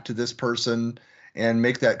replied back to this person? And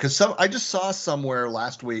make that, because I just saw somewhere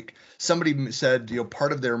last week, somebody said,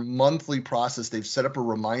 part of their monthly process, they've set up a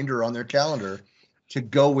reminder on their calendar to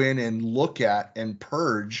go in and look at and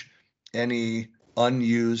purge any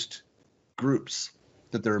unused groups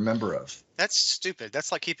that they're a member of. That's stupid.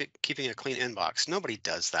 That's like keeping a clean inbox. Nobody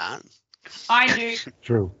does that. I do.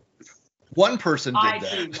 True. One person I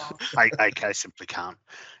did do. that. Mark. I simply can't.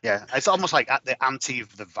 Yeah, it's almost like at the anti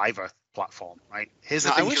of the Viva platform, right? Here's the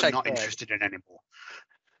No, I things wish you're I not could. interested in anymore.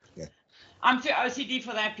 I'm too OCD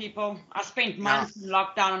for that, people. I spent months in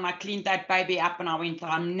lockdown and I cleaned that baby up and I went,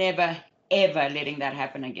 I'm never, ever letting that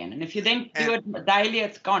happen again. And if you then do it daily,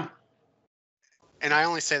 it's gone. And I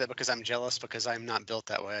only say that because I'm jealous, because I'm not built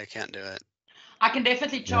that way. I can't do it. I can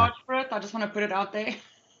definitely charge for it. I just want to put it out there.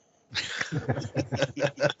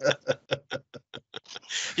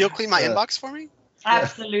 You'll clean my inbox for me?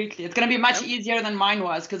 Absolutely. It's going to be much easier than mine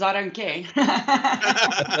was because I don't care.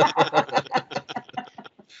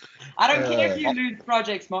 I don't care if you lose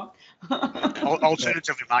projects, Mark.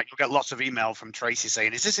 Alternatively, Mike, you'll get lots of email from Tracy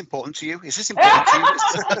saying, "Is this important to you? Is this important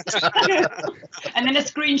to you?" And then a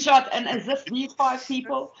screenshot, and is this these 5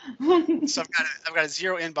 people? So I've got a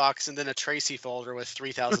 0 inbox and then a Tracy folder with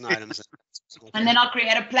 3,000 items in it. And then I'll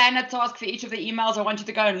create a planner task for each of the emails I want you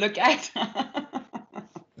to go and look at.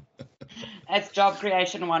 That's job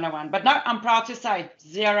creation 101. But no, I'm proud to say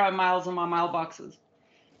 0 mails in my mailboxes.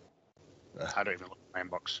 I don't even look at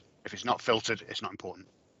my inbox. If it's not filtered, it's not important.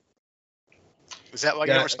 Is that why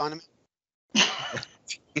you don't respond to me?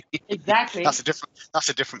 Exactly. That's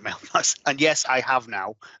a different mail. And yes, I have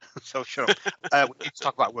now. So sure. We need to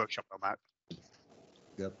talk about workshop though, Matt.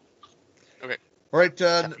 Yep. Okay. All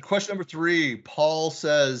right. Question number 3. Paul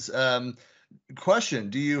says, question,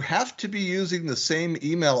 do you have to be using the same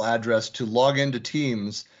email address to log into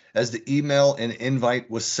Teams as the email and invite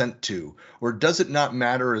was sent to? Or does it not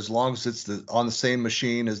matter as long as it's on the same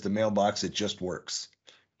machine as the mailbox, it just works?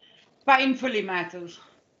 Painfully matters.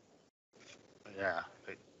 Yeah.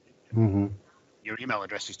 Mm-hmm. Your email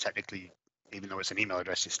address is technically, even though it's an email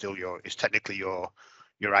address, it's technically your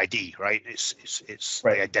ID, right? It's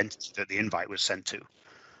Right. the identity that the invite was sent to.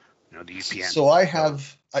 You know, the UPN. So I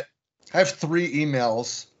have 3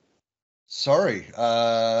 emails. Sorry,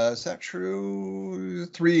 is that true?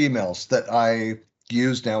 3 emails that I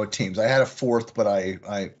use now with Teams. I had a 4th, but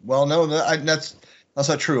that's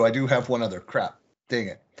not true. I do have one other. Crap, dang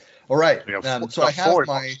it. All right. So I have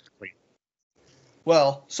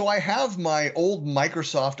I have my old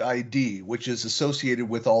Microsoft ID, which is associated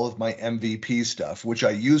with all of my MVP stuff, which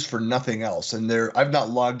I use for nothing else. And I've not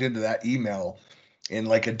logged into that email in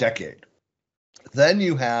like a decade. Then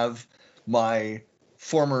you have my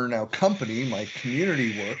former now company, my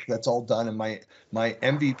community work, that's all done in my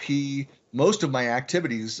MVP. Most of my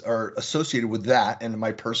activities are associated with that and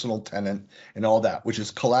my personal tenant and all that, which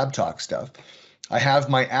is Collab Talk stuff. I have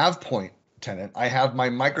my AvePoint tenant. I have my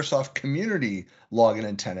Microsoft community login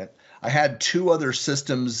and tenant. I had 2 other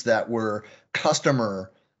systems that were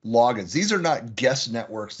customer logins. These are not guest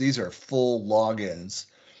networks. These are full logins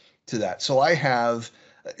to that. So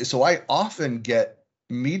I often get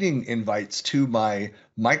meeting invites to my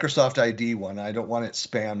Microsoft ID one. I don't want it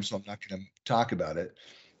spammed, so I'm not going to talk about it.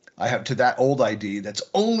 I have to that old ID that's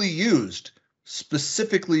only used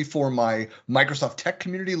specifically for my Microsoft Tech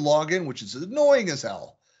Community login, which is annoying as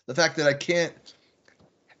hell. The fact that I can't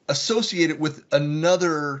associate it with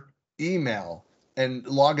another email and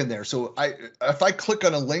log in there. So if I click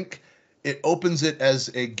on a link, it opens it as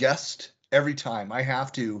a guest every time. I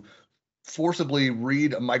have to forcibly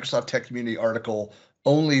read a Microsoft Tech Community article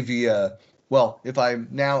only via, if I'm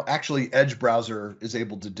now actually Edge browser is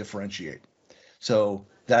able to differentiate. So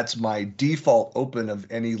that's my default open of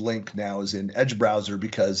any link now is in Edge browser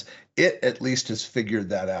because it at least has figured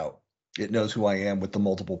that out. It knows who I am with the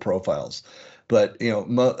multiple profiles. But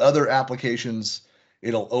other applications,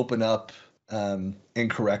 it'll open up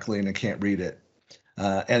incorrectly and I can't read it.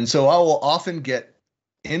 And so I will often get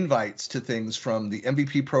invites to things from the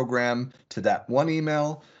MVP program to that one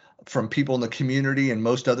email, from people in the community and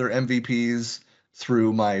most other MVPs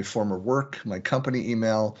through my former work, my company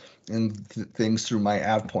email, and things through my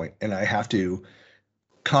AvePoint. And I have to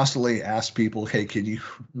constantly ask people, hey, can you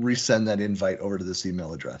resend that invite over to this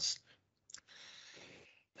email address?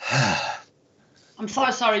 I'm so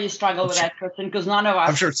sorry you struggle with that, Kristen, because none of us.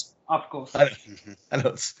 I'm sure it's. Of course. I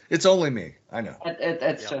know it's only me. I know.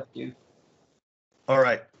 It's just you. All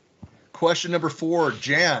right. Question number 4.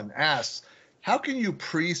 Jan asks, how can you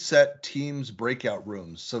preset Teams breakout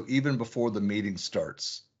rooms so even before the meeting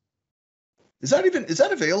starts? Is that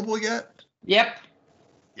available yet? Yep.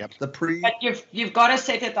 But you've got to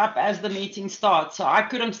set it up as the meeting starts. So I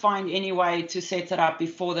couldn't find any way to set it up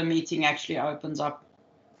before the meeting actually opens up.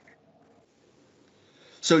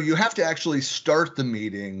 So you have to actually start the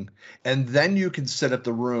meeting and then you can set up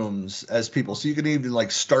the rooms as people. So you can even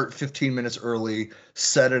start 15 minutes early,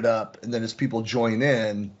 set it up, and then as people join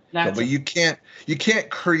in. But you can't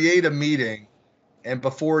create a meeting and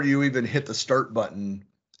before you even hit the start button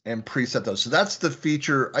and preset those. So that's the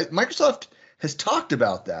feature. Microsoft has talked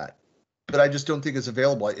about that, but I just don't think it's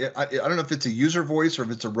available. I don't know if it's a user voice or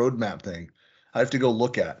if it's a roadmap thing. I have to go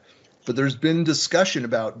look at. But there's been discussion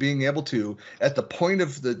about being able to, at the point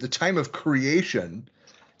of the time of creation,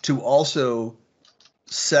 to also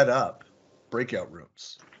set up breakout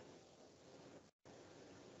rooms.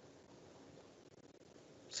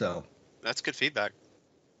 So that's good feedback.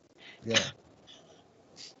 Yeah.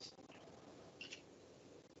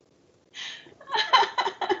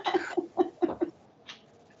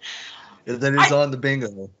 That is on the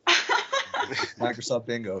bingo. Microsoft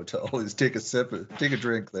bingo to always take a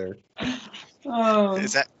drink there. Oh.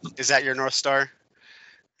 Is that your North Star?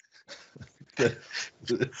 Can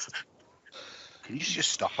you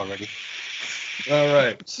just stop already? All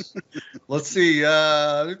right. Let's see.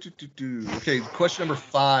 Okay, question number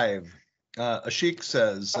 5. Ashik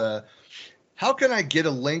says, how can I get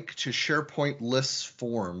a link to SharePoint lists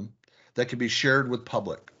form that can be shared with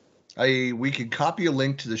public? i.e. we can copy a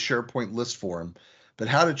link to the SharePoint list form, but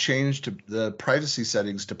how to change to the privacy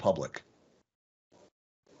settings to public?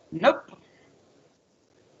 Nope.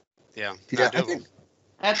 Yeah, Yeah, not I doable. think,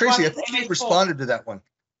 That's Tracy, why I it's think you MS responded to that one.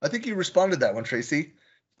 I think you responded to that one, Tracy,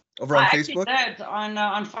 over I on actually Facebook. did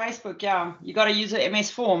on Facebook. Yeah, you got to use a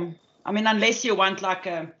MS form. I mean, unless you want like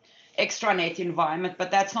a extranet environment,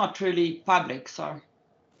 but that's not truly public. So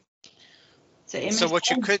MS So what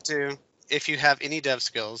you form. could do, if you have any dev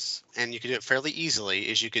skills, and you could do it fairly easily,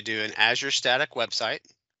 is you could do an Azure static website,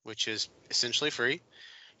 which is essentially free.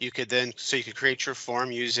 You could then, so you could create your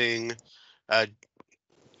form using HTML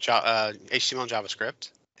and JavaScript,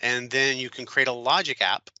 and then you can create a logic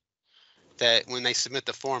app that when they submit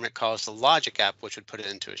the form, it calls the logic app, which would put it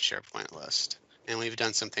into a SharePoint list. And we've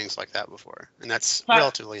done some things like that before, and that's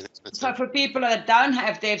relatively inexpensive. So for people that don't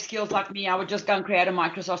have dev skills like me, I would just go and create a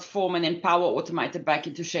Microsoft form and then Power Automate it back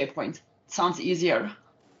into SharePoint. Sounds easier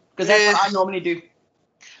because that's what I normally do.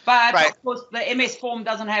 But of course, the MS form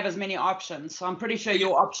doesn't have as many options. So I'm pretty sure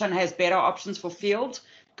your option has better options for fields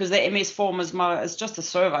because the MS form is just a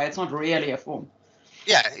survey. It's not really a form.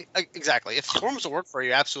 Yeah, exactly. If forms will work for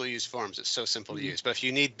you, absolutely use forms. It's so simple to use. But if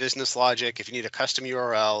you need business logic, if you need a custom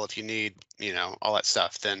URL, if you need, all that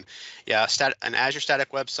stuff, then yeah, an Azure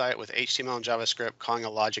static website with HTML and JavaScript calling a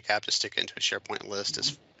logic app to stick it into a SharePoint list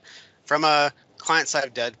is, from a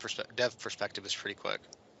client-side dev perspective, is pretty quick.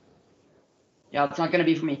 Yeah, it's not going to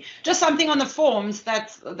be for me. Just something on the forms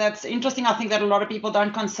that's interesting. I think that a lot of people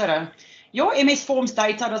don't consider. Your MS Forms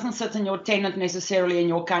data doesn't sit in your tenant necessarily in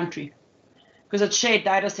your country, because it's shared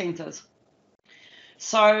data centers.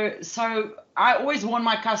 So I always warn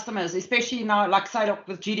my customers, especially now, like say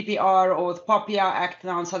with GDPR or with POPIA Act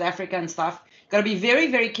now in South Africa and stuff, got to be very,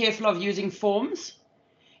 very careful of using forms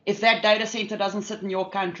if that data center doesn't sit in your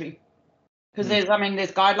country, because there's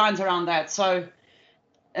guidelines around that. So,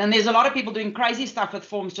 and there's a lot of people doing crazy stuff with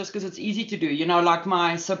forms just because it's easy to do, like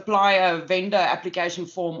my supplier vendor application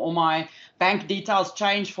form or my bank details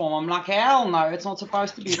change form. I'm like, hell no, it's not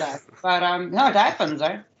supposed to be that. But no, it happens,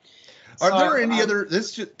 eh? Are there any other, this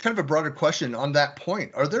is just kind of a broader question on that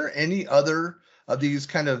point. Are there any other of these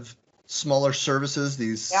kind of smaller services,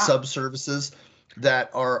 these sub-services that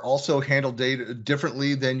are also handled data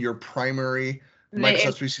differently than your primary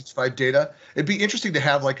Microsoft 365 data? It'd be interesting to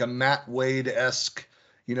have like a Matt Wade-esque,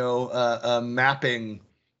 mapping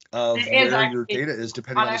of where your data is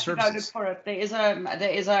depending on the services. Go look for it. There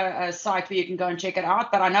is a site where you can go and check it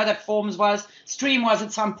out. But I know that Stream was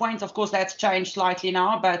at some point. Of course, that's changed slightly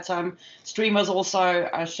now. But Stream was also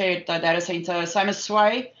a shared data center. Same as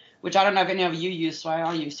Sway, which I don't know if any of you use Sway.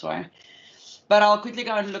 I use Sway. But I'll quickly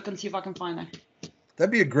go and look and see if I can find that.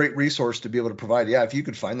 That'd be a great resource to be able to provide. Yeah, if you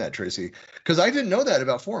could find that, Tracy. Because I didn't know that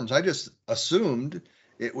about forms. I just assumed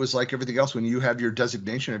it was like everything else. When you have your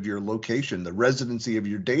designation of your location, the residency of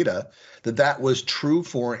your data, that was true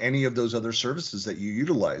for any of those other services that you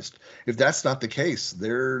utilized. If that's not the case,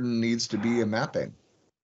 there needs to be a mapping.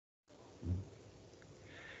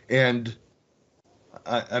 And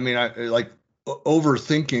I like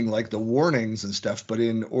overthinking like the warnings and stuff, but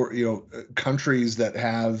in countries that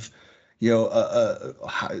have a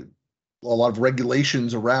lot of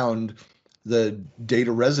regulations around the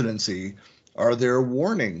data residency, are there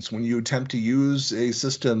warnings when you attempt to use a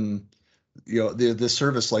system, the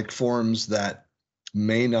service like forms that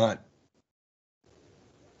may not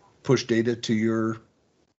push data to your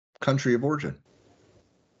country of origin?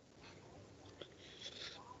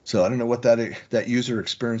 So I don't know what that user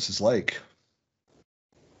experience is like.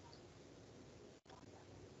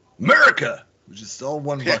 America, which is all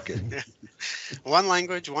one bucket. One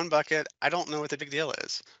language, one bucket. I don't know what the big deal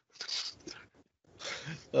is.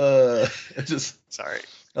 Sorry.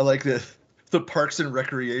 I like the Parks and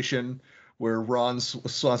Recreation where Ron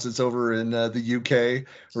Swanson's over in the UK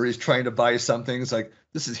where he's trying to buy something. It's like,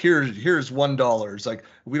 here's $1. It's like,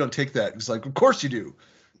 we don't take that. It's like, of course you do.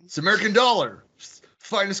 It's American dollar,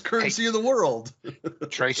 finest currency in the world.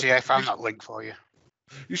 Tracy, I found that link for you.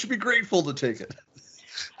 You should be grateful to take it.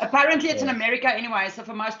 Apparently it's in America anyway, so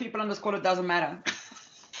for most people on this call it doesn't matter.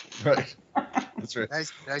 Right. That's right.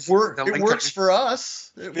 It works for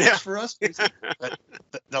us. It works for us.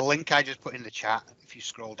 The link I just put in the chat, if you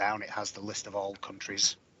scroll down, it has the list of all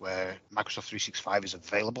countries where Microsoft 365 is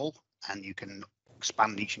available, and you can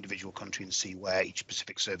expand each individual country and see where each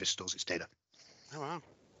specific service stores its data. Oh, wow.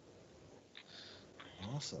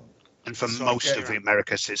 Awesome. And for most of the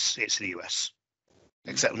Americas, it's the US,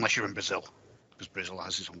 except unless you're in Brazil, because Brazil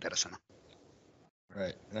has its own data center.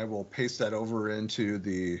 Right. And I will paste that over into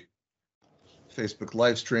the Facebook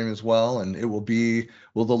live stream as well. And it will be,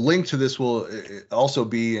 the link to this will also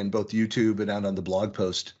be in both YouTube and out on the blog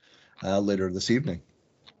post later this evening.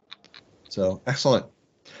 So excellent.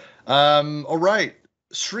 All right.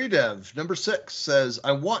 Sridev, number 6, says,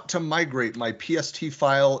 I want to migrate my PST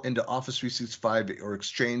file into Office 365 or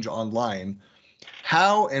Exchange Online.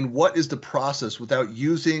 How and what is the process without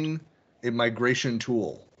using a migration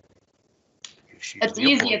tool? It's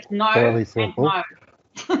easy. It's no. Fairly simple.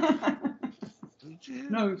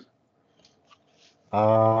 No.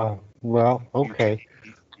 Well, okay.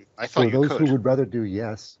 I thought For you those could. who would rather do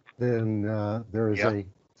yes, then there is Yeah.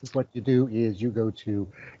 this is what you do is you go to,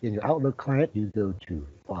 in your Outlook client, you go to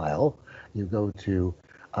File, you go to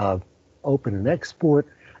Open and Export,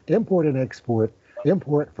 Import and Export,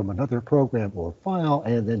 Import from another program or file,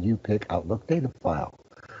 and then you pick Outlook Data File.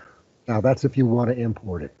 Now that's if you want to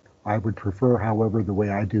import it. I would prefer, however, the way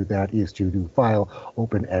I do that is to do File,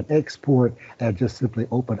 Open and Export, and just simply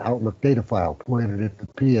open Outlook Data File, point it at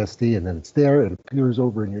the PST, and then it's there. It appears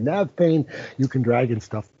over in your nav pane. You can drag and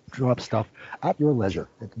drop stuff at your leisure.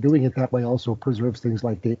 Doing it that way also preserves things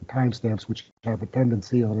like date and timestamps, which have a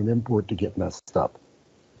tendency on an import to get messed up.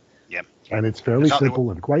 Yep. And it's fairly Exactly.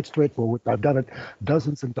 simple and quite straightforward. I've done it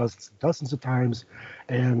dozens and dozens and dozens of times,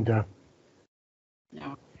 and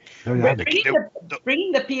Yeah. there you have it.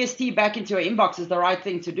 Bringing the PST back into your inbox is the right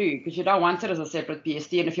thing to do because you don't want it as a separate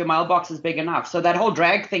PST, and if your mailbox is big enough, so that whole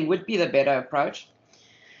drag thing would be the better approach.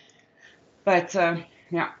 But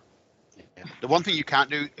yeah. The one thing you can't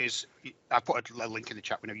do is, I put a link in the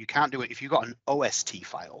chat window, you can't do it if you've got an OST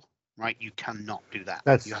file, right? You cannot do that.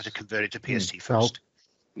 You have to convert it to PST first.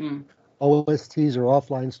 OSTs are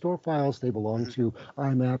offline store files. They belong to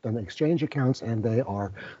IMAP and Exchange accounts, and they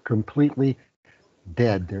are completely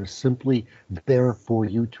dead. They're simply there for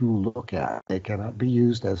you to look at. They cannot be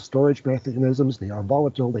used as storage mechanisms. They are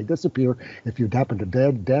volatile. They disappear. If you happen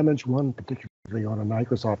to damage one, particularly on a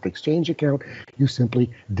Microsoft Exchange account, you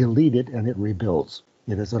simply delete it and it rebuilds.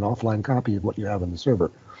 It is an offline copy of what you have in the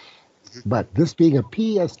server. But this being a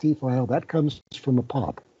PST file, that comes from a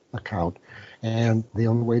POP account. And the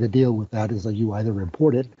only way to deal with that is that you either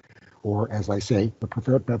import it, or, as I say, the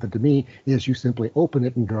preferred method to me is you simply open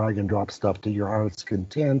it and drag and drop stuff to your heart's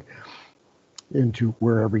content into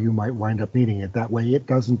wherever you might wind up needing it. That way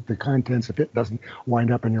the contents of it doesn't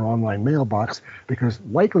wind up in your online mailbox, because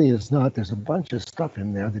likely as not, there's a bunch of stuff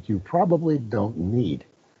in there that you probably don't need.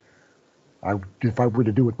 If I were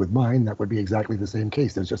to do it with mine, that would be exactly the same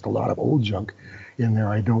case. There's just a lot of old junk in there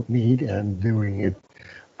I don't need, and doing it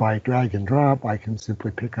by drag and drop, I can simply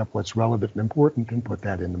pick up what's relevant and important and put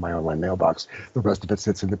that into my online mailbox. The rest of it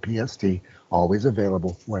sits in the PST, always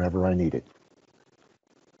available whenever I need it.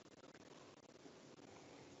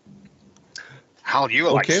 Hal, you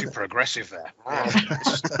are Okay. like super aggressive there.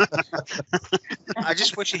 I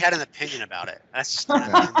just wish he had an opinion about it. That's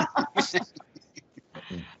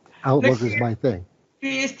Outlook is my thing.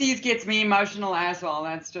 PSTs gets me emotional as well.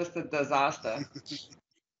 That's just a disaster.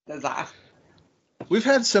 Disaster. We've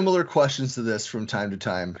had similar questions to this from time to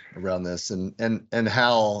time around this, and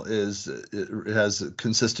Hal has a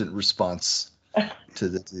consistent response to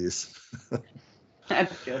these.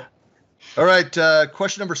 That's good. All right,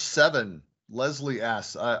 question number 7. Leslie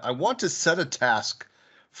asks, I want to set a task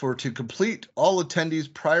to complete all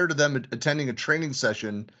attendees prior to them attending a training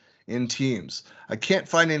session in Teams. I can't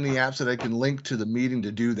find any apps that I can link to the meeting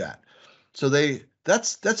to do that. So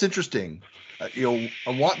that's interesting. I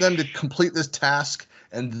want them to complete this task,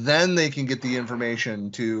 and then they can get the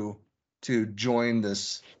information to join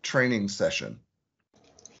this training session.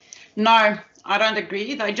 No, I don't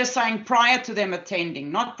agree. They're just saying prior to them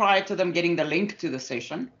attending, not prior to them getting the link to the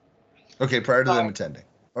session. Okay, prior to them attending.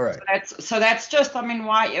 All right. So that's just, I mean,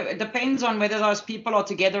 why it depends on whether those people are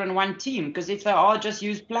together in one team, because if they are, just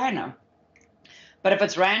use Planner. But if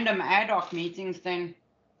it's random ad hoc meetings, then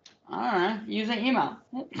I don't know, use an email.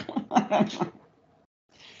 What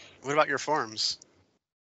about your forms?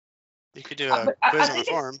 You could do a quiz on the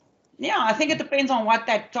form. Yeah, I think it depends on what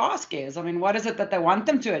that task is. I mean, what is it that they want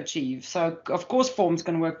them to achieve? So, of course, forms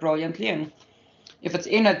can work brilliantly. And if it's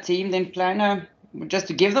in a team, then Planner, just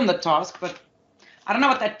to give them the task. But I don't know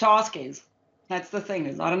what that task is. That's the thing,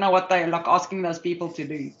 is I don't know what they're like asking those people to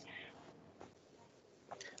do.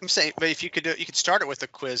 I'm saying, but if you could start it with a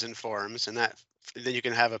quiz and forms, and then you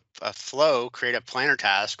can have a flow, create a planner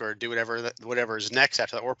task, or do whatever is next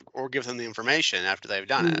after that, or give them the information after they've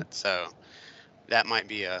done it. So that might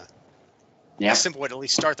be a simple way to at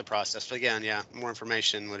least start the process. But again, yeah, more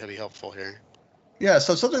information would be helpful here. Yeah,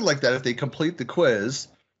 so something like that, if they complete the quiz,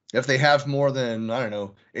 if they have more than,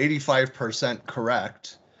 85%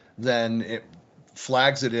 correct, then it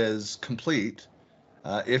flags it as complete.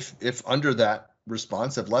 If under that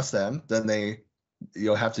response, if less than, then they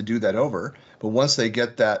you'll have to do that over. But once they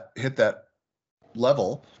hit that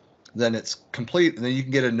level, then it's complete, and then you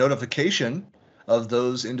can get a notification of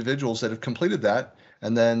those individuals that have completed that,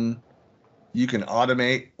 and then you can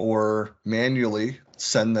automate or manually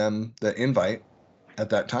send them the invite at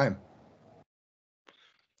that time.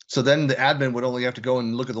 So then the admin would only have to go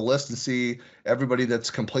and look at the list and see everybody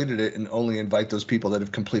that's completed it and only invite those people that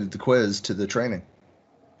have completed the quiz to the training.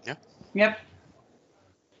 Yeah. Yep.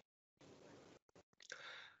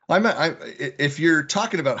 If you're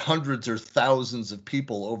talking about hundreds or thousands of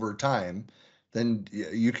people over time, then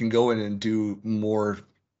you can go in and do more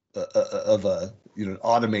of a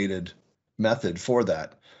automated method for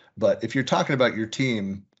that. But if you're talking about your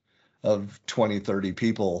team of 20, 30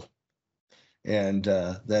 people, and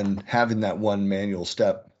then having that one manual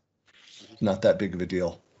step, not that big of a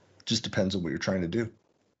deal. Just depends on what you're trying to do.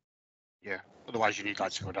 Yeah. Otherwise, you need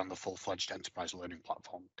like to go down the full-fledged enterprise learning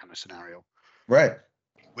platform kind of scenario. Right.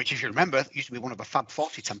 Which, if you remember, used to be one of the Fab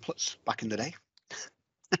 40 templates back in the day.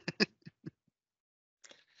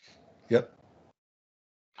 Yep.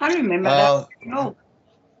 I remember that. Oh,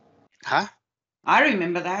 Huh? I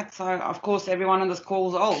remember that. So, of course, everyone on this call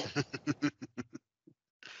is old.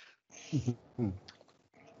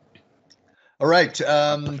 All right.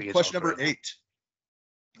 Empathy is Question all number great. 8.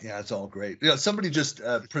 Yeah, it's all great. Somebody just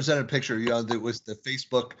presented a picture. That was the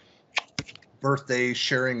Facebook birthday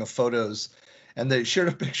sharing of photos, and they shared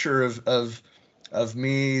a picture of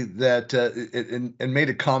me that and made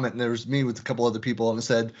a comment. And there was me with a couple other people, and it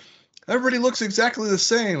said, "Everybody looks exactly the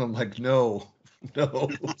same." I'm like, no,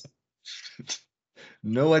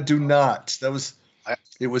 no, I do not. It was I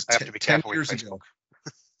have to be 10 careful with years ago. Facebook.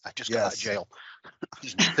 I just got out of Yes. jail.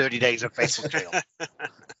 30 days of Facebook jail.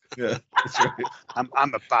 Yeah, that's right.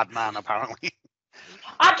 I'm a bad man, apparently.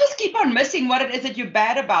 I just keep on missing what it is that you're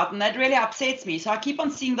bad about, and that really upsets me. So I keep on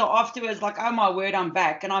seeing the afterwards, like, oh my word, I'm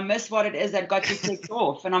back, and I miss what it is that got you kicked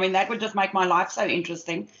off. And I mean, that would just make my life so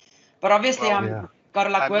interesting. But obviously, Well, got to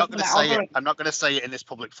like I'm work not on going to the say it. algorithm. I'm not going to say it in this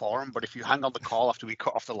public forum, but if you hang on the call after we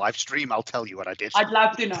cut off the live stream, I'll tell you what I did. I'd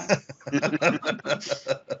love to know.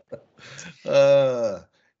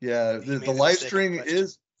 Yeah, He the made the live mistake of stream question.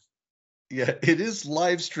 is, yeah, it is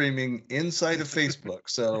live streaming inside of Facebook.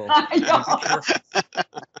 So Yeah.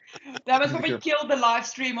 That was Be when we careful. killed the live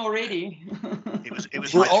stream already. It was We're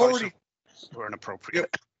my choice already- for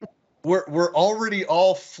inappropriate. we're already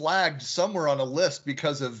all flagged somewhere on a list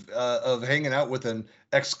because of hanging out with an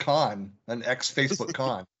ex-con, an ex-Facebook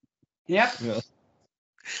con. Yep. Yeah.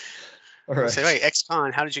 All right. Say, wait,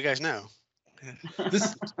 ex-con, how did you guys know?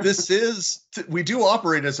 We do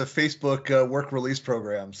operate as a Facebook work release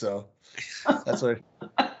program, so that's why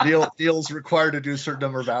Neil's required to do a certain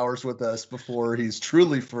number of hours with us before he's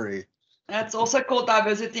truly free. That's also called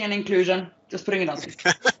diversity and inclusion. Just putting it out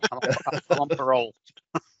there. I'm on parole.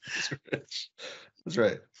 That's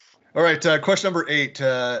right. All right. Question number 8.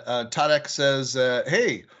 Tadek says,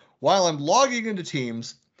 "Hey, while I'm logging into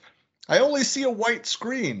Teams, I only see a white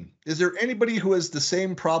screen. Is there anybody who has the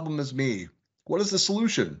same problem as me? What is the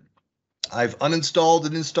solution? I've uninstalled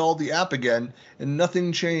and installed the app again, and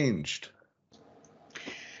nothing changed."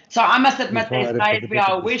 So I must admit, tried there's it for days the where I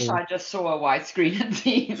different wish machine. I just saw a white screen in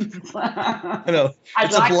Teams. I know. I'd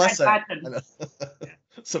It's a like blessing. that I know.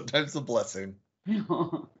 Sometimes a blessing.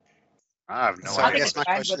 button. I have no So I I think idea. guess it's my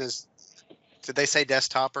fine, question but- is, did they say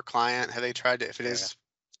desktop or client? Have they tried to, if it is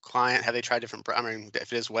client, have they tried different,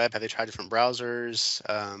 if it is web, have they tried different browsers?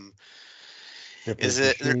 Is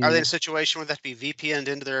it, are they in a situation where they have to be VPN'd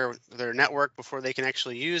into their network before they can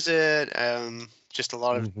actually use it? Just a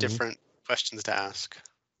lot of different questions to ask.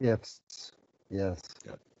 Yes. Yep.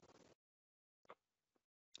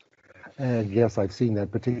 And yes, I've seen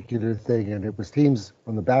that particular thing, and it was Teams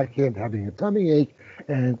on the back end having a tummy ache,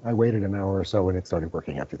 and I waited an hour or so, and it started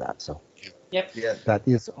working after that. So Yep. Yeah. that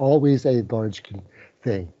is always a large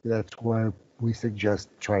thing. That's why we suggest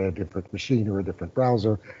try a different machine or a different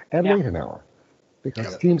browser and Yeah. wait an hour,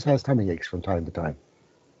 because Yeah. Teams has tummy aches from time to time.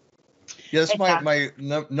 Yes, Hey, Todd. my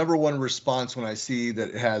number one response when I see that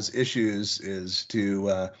it has issues is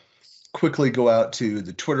to quickly go out to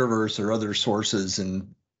the Twitterverse or other sources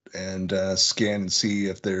and scan and see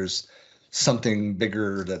if there's something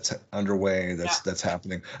bigger that's underway that's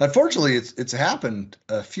happening. Unfortunately, it's happened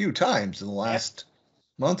a few times in the last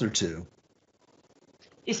month or two.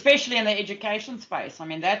 Especially in the education space. I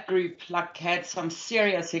mean, that group like had some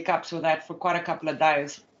serious hiccups with that for quite a couple of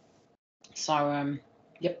days. So,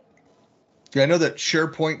 yep. Yeah, I know that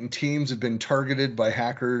SharePoint and Teams have been targeted by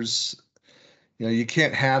hackers. You know, you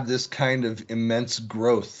can't have this kind of immense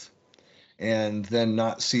growth and then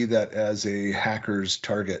not see that as a hacker's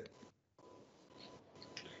target.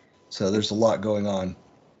 So there's a lot going on.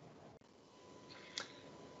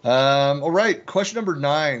 All right, question number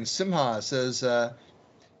 9. Simha says,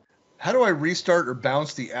 how do I restart or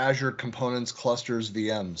bounce the Azure Components Clusters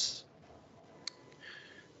VMs?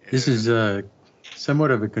 This is somewhat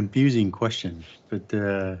of a confusing question, but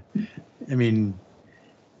I mean,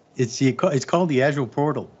 it's called the Azure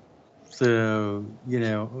Portal, so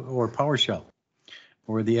or PowerShell,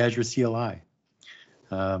 or the Azure CLI,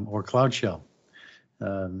 or Cloud Shell.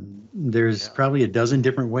 There's probably a dozen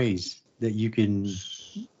different ways that you can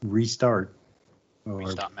restart or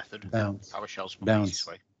Restart method. bounce. PowerShell's the Bounce. easiest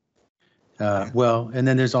way. Well, and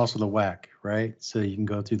then there's also the WAC, right? So you can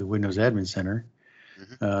go through the Windows Admin Center,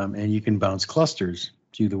 and you can bounce clusters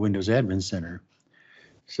to the Windows Admin Center.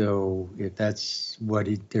 So if that's what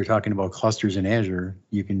they're talking about, clusters in Azure,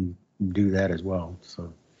 you can do that as well.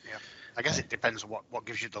 So yeah, I guess it depends on what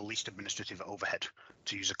gives you the least administrative overhead,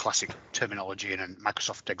 to use a classic terminology in a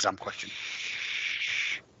Microsoft exam question.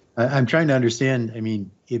 I'm trying to understand, I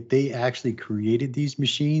mean, if they actually created these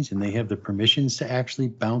machines and they have the permissions to actually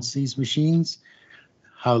bounce these machines,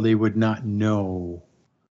 how they would not know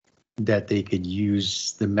that they could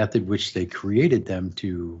use the method which they created them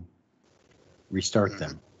to restart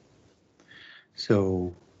them.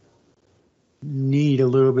 So need a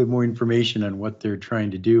little bit more information on what they're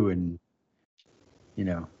trying to do and,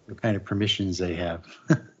 what kind of permissions they have.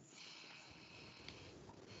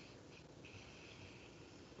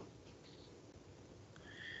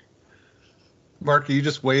 Mark, are you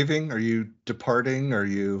just waving? Are you departing? Do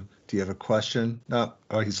you have a question? No.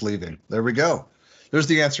 Oh, he's leaving. There we go. There's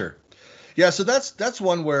the answer. Yeah, so that's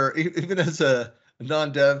one where even as a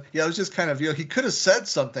non-dev, it was just kind of, he could have said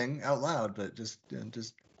something out loud, but just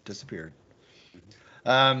disappeared.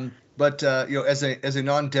 But as a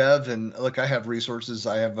non-dev, and look, I have resources.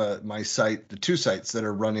 I have my site, the 2 sites that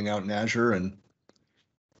are running out in Azure, and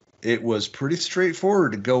it was pretty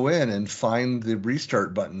straightforward to go in and find the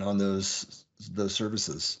restart button on those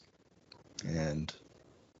services. And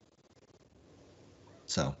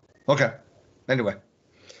so, okay. Anyway.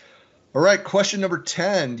 All right, question number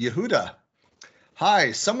 10, Yehuda.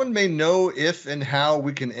 Hi, someone may know if and how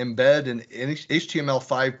we can embed an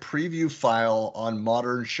HTML5 preview file on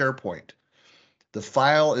modern SharePoint. The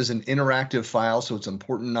file is an interactive file, so it's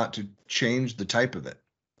important not to change the type of it.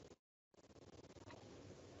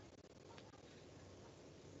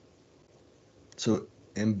 So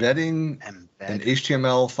embedding an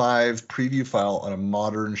HTML5 preview file on a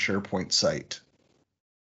modern SharePoint site.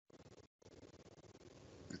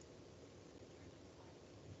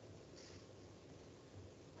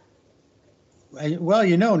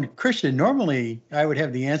 Well, Christian, normally I would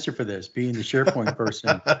have the answer for this, being the SharePoint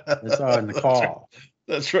person that's on the call.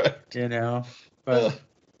 That's right. But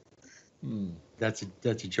that's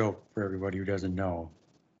a joke for everybody who doesn't know.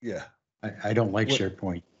 Yeah. I don't like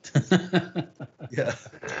SharePoint. Yeah.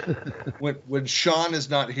 When Sean is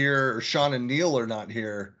not here, or Sean and Neil are not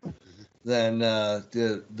here, then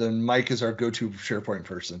Mike is our go-to SharePoint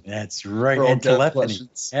person. That's right. And telephony.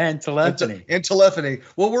 And telephony.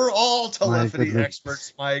 Well, we're all telephony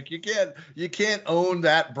experts, Mike. You can't own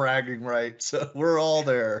that bragging right. So we're all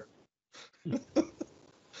there.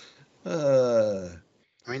 I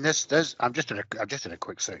mean, there's I've just done a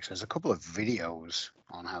quick search. There's a couple of videos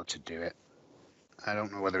on how to do it. I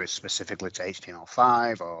don't know whether it's specifically to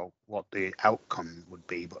HTML5 or what the outcome would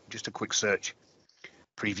be, but just a quick search.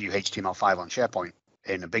 Preview HTML5 on SharePoint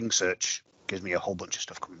in a Bing search gives me a whole bunch of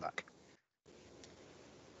stuff coming back.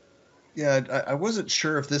 Yeah, I wasn't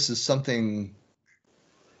sure if this is something,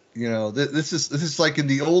 this is like in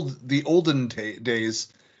the olden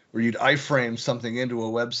days where you'd iframe something into a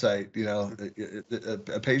website,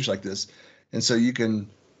 a page like this, and so you can,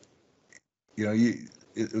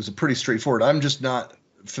 it was a pretty straightforward. I'm just not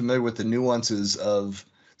familiar with the nuances of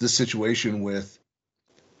the situation with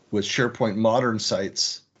SharePoint modern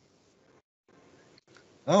sites.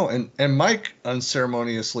 Oh, and Mike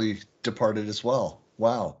unceremoniously departed as well.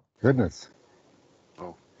 Wow. Goodness.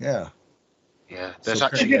 Oh. Yeah. Yeah. There's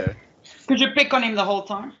actually Could you pick on him the whole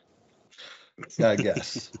time? Yeah, I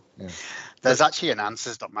guess. Yeah. There's actually an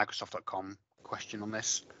answers.microsoft.com question on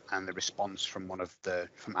this, and the response from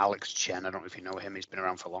from Alex Chen. I don't know if you know him. He's been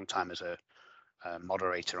around for a long time as a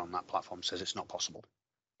moderator on that platform. Says it's not possible.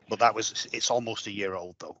 But it's almost a year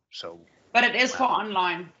old though, so. But it is for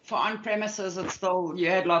online. For on-premises, it's still, you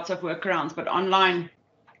had lots of workarounds, but online,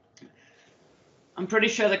 I'm pretty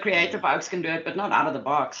sure the creative folks can do it, but not out of the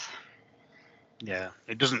box. Yeah,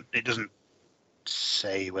 it doesn't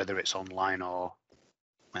say whether it's online or,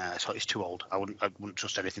 so it's too old. I wouldn't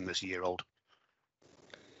trust anything that's a year old.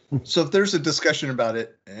 So if there's a discussion about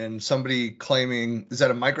it and somebody claiming, is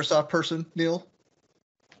that a Microsoft person, Neil?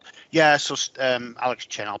 Yeah, so Alex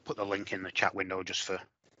Chen, I'll put the link in the chat window just for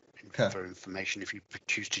information if you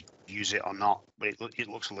choose to use it or not. But it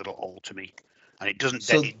looks a little old to me, and it doesn't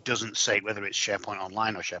say whether it's SharePoint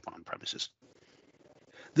Online or SharePoint on premises.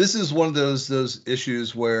 This is one of those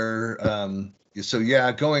issues where,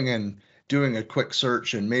 going and doing a quick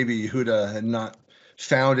search, and maybe Yehuda had not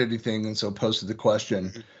found anything, and so posted the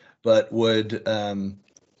question, but would,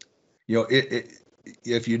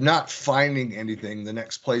 if you're not finding anything, the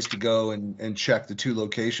next place to go and check the two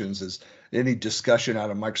locations is any discussion out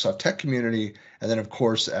of Microsoft Tech Community, and then of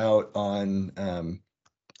course out on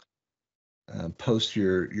post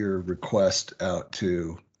your request out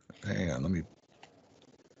to. Hang on, let me.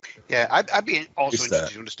 Yeah, I'd be also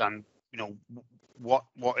interested to understand, what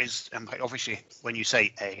is, obviously when you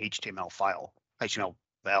say a HTML file,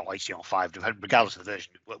 HTML5, regardless of the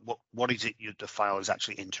version, what is it the file is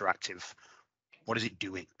actually interactive? What is it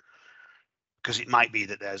doing? Because it might be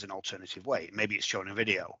that there's an alternative way. Maybe it's showing a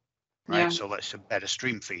video, right? Yeah. So let's embed a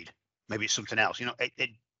stream feed. Maybe it's something else.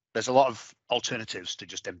 There's a lot of alternatives to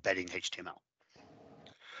just embedding HTML.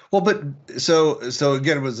 Well, but so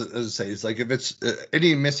again, it was, as I say, it's like if it's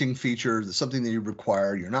any missing feature, something that you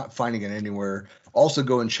require, you're not finding it anywhere. Also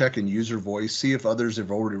go and check in user voice, see if others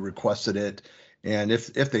have already requested it. And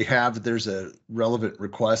if they have, if there's a relevant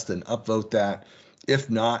request, then upvote that. If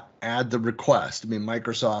not, add the request. I mean,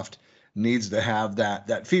 Microsoft needs to have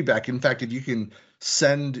that feedback. In fact, if you can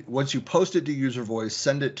send, once you post it to user voice,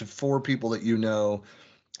 send it to 4 people that you know.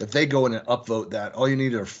 If they go in and upvote that, all you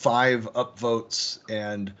need are 5 upvotes,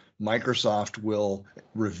 and Microsoft will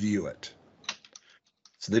review it.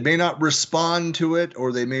 So they may not respond to it,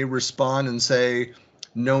 or they may respond and say,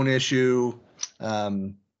 known issue,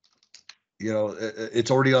 it's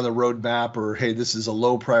already on the roadmap, or hey, this is a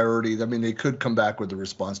low priority. I mean, they could come back with a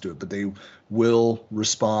response to it, but they will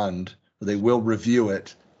respond, or they will review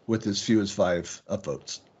it with as few as 5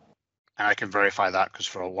 upvotes. And I can verify that because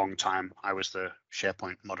for a long time, I was the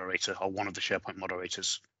SharePoint moderator, or one of the SharePoint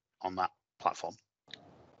moderators on that platform.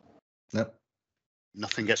 Yep.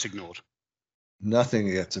 Nothing gets ignored.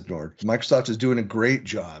 Nothing gets ignored. Microsoft is doing a great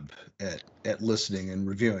job at listening and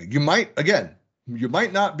reviewing. You might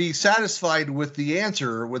not be satisfied with the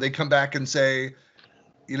answer where they come back and say,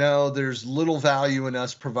 there's little value in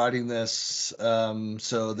us providing this.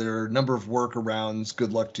 So there are a number of workarounds.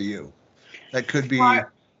 Good luck to you. That could be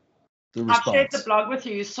the response. I've shared the blog with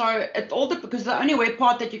you. So because the only web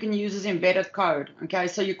part that you can use is embedded code. Okay,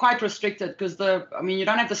 so you're quite restricted because you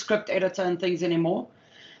don't have the script editor and things anymore.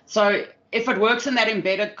 So if it works in that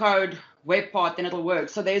embedded code web part, then it'll work.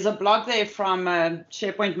 So there's a blog there from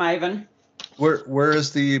SharePoint Maven. Where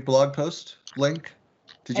is the blog post link?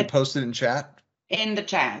 Did you post it in chat? In the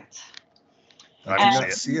chat. I did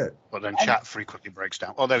not see it. But then chat frequently breaks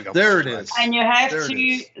down. Oh, there we go. There it is. And you have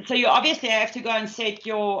so you obviously have to go and set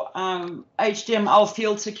your HTML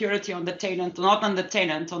field security on the tenant, not on the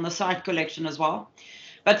tenant, on the site collection as well.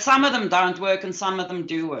 But some of them don't work and some of them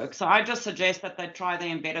do work. So I just suggest that they try the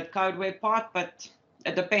embedded code web part, but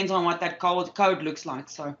it depends on what that code looks like.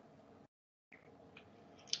 So.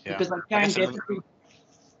 Yeah. Because I can definitely.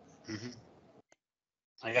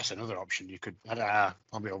 I guess another option you could,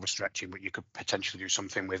 probably overstretching, but you could potentially do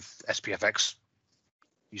something with SPFX,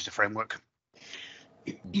 use the framework.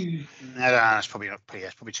 That's probably not. Yeah,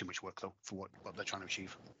 it's probably too much work though for what they're trying to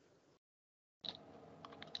achieve.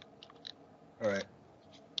 All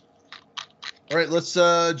right, let's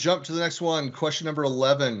jump to the next one. Question number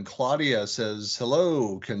 11. Claudia says,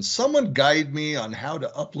 hello, can someone guide me on how to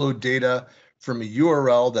upload data from a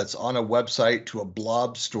URL that's on a website to a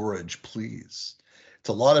blob storage, please? It's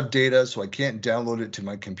a lot of data, so I can't download it to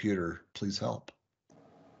my computer. Please help.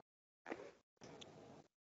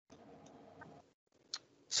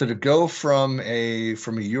 So to go from a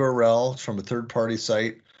URL, from a third-party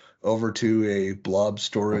site over to a blob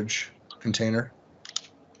storage container.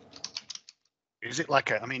 Is it like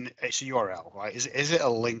it's a URL, right? Is it a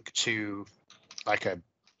link to like a,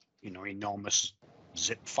 enormous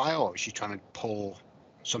zip file, or is she trying to pull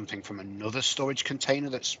something from another storage container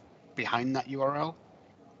that's behind that URL?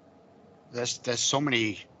 There's so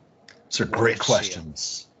many. These are great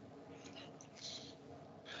questions.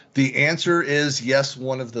 The answer is yes,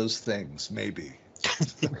 one of those things, maybe.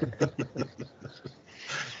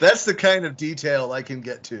 That's the kind of detail I can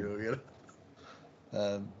get to.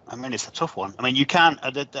 It's a tough one. You can,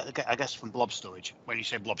 I guess, from blob storage. When you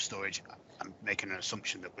say blob storage, I'm making an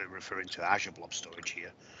assumption that we're referring to Azure blob storage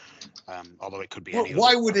here. Although it could be any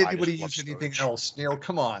why other would anybody blob use anything storage. else, Neil?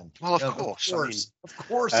 Come on. Well, of course. Of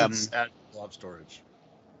course it's blob storage.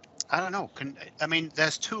 I don't know. I mean,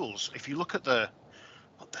 there's tools. If you look at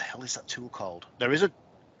what the hell is that tool called? There is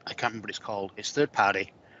I can't remember what it's called. It's third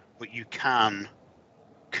party, but you can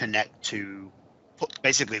connect to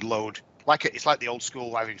basically load it's like the old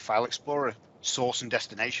school having File Explorer, source and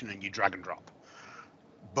destination, and you drag and drop.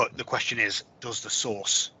 But the question is, does the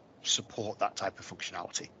source support that type of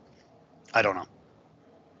functionality? I don't know.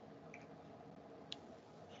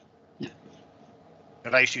 Yeah.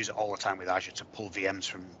 But I used to use it all the time with Azure to pull VMs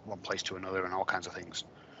from one place to another and all kinds of things.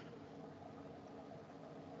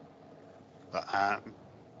 But I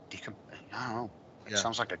don't know. It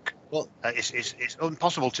sounds like it's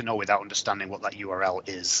impossible to know without understanding what that URL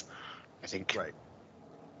is, I think. Right.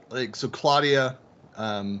 Like, so Claudia,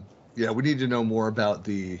 we need to know more about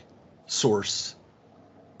the source,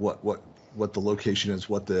 what the location is,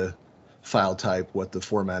 what the file type, what the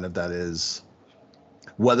format of that is,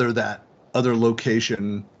 whether that other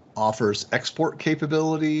location offers export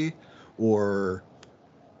capability, or,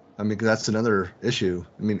 I mean, that's another issue.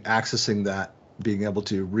 I mean, accessing that, being able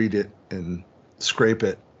to read it and scrape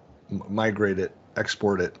it, migrate it,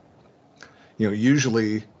 export it.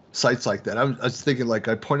 Usually sites like that. I was thinking, like,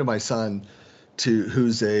 I pointed my son to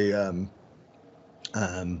who's a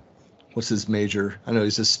what's his major? I know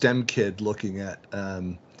he's a STEM kid looking at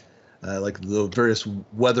like the various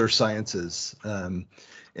weather sciences.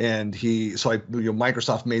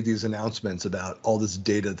 Microsoft made these announcements about all this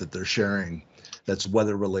data that they're sharing that's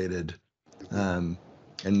weather related. And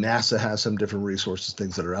NASA has some different resources,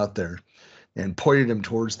 things that are out there, and pointed him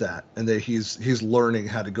towards that. And that he's learning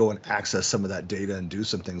how to go and access some of that data and do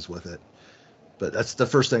some things with it. But that's the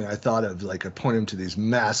first thing I thought of. Like, I point him to these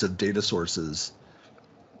massive data sources,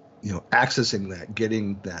 accessing that,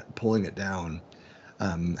 getting that, pulling it down.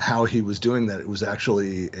 How he was doing that, it was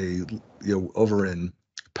actually over in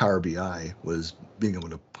Power BI, was being able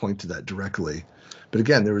to point to that directly. But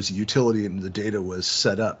again, there was a utility, and the data was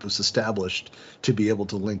established to be able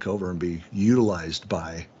to link over and be utilized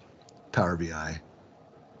by Power BI.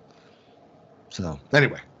 So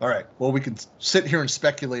anyway, all right. Well, we can sit here and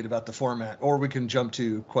speculate about the format, or we can jump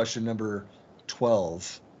to question number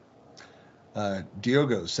 12.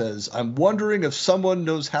 Diogo says, I'm wondering if someone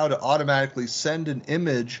knows how to automatically send an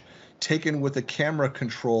image taken with a camera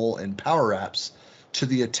control in Power Apps to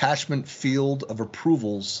the attachment field of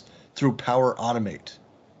approvals through Power Automate.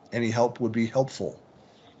 Any help would be helpful.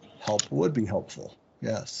 Help would be helpful.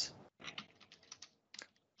 Yes.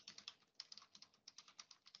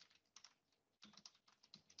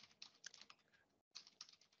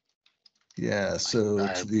 Yeah, so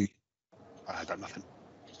I got nothing.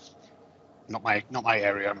 Not my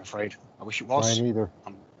area, I'm afraid. I wish it was. Mine either.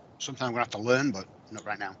 Something I'm gonna have to learn, but not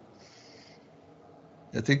right now.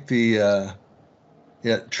 I think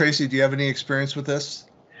Tracy, do you have any experience with this?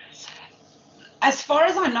 As far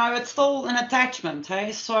as I know, it's still an attachment,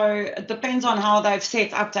 hey? So it depends on how they've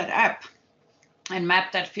set up that app and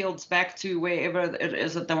map that fields back to wherever it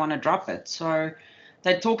is that they want to drop it. So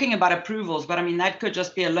they're talking about approvals, but I mean, that could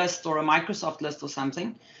just be a list or a Microsoft list or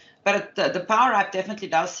something. But the Power App definitely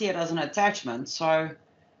does see it as an attachment. So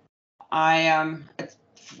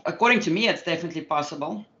according to me, it's definitely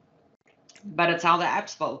possible. But it's how the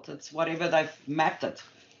app's built. It's whatever they've mapped it.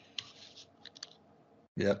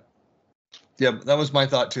 Yep. Yeah, that was my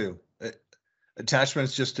thought too. Attachment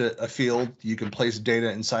is just a field. You can place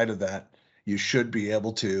data inside of that. You should be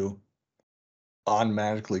able to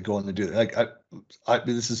automatically go in and do it. Like,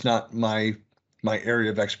 this is not my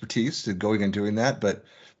area of expertise to going and doing that, but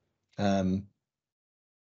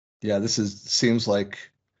this seems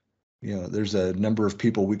like there's a number of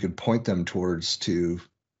people we could point them towards to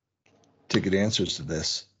get answers to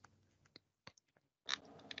this.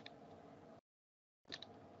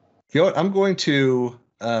 You know what? I'm going to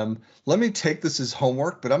let me take this as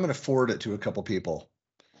homework, but I'm going to forward it to a couple people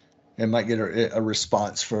and might get a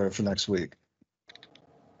response for next week.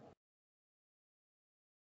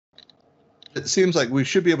 It seems like we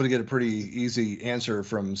should be able to get a pretty easy answer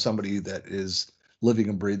from somebody that is living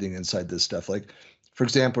and breathing inside this stuff. Like, for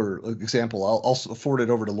example, I'll also forward it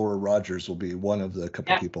over to Laura Rogers, will be one of the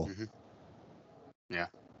couple people. Mm-hmm. Yeah,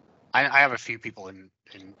 I have a few people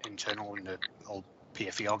internal in the old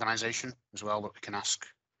PFE organization as well that we can ask,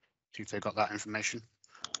 see if they've got that information.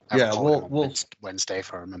 Yeah, we'll Wednesday,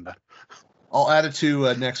 if I remember. I'll add it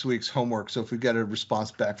to next week's homework. So if we get a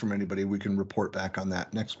response back from anybody, we can report back on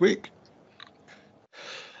that next week.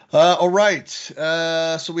 All right.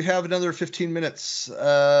 So we have another 15 minutes.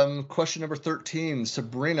 Question number 13,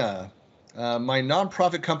 Sabrina. My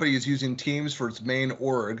nonprofit company is using Teams for its main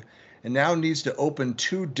org and now needs to open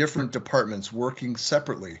 2 different departments working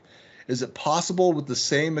separately. Is it possible with the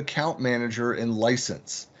same account manager and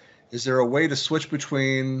license? is there a way to switch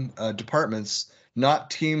between departments, not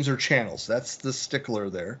teams or channels? That's the stickler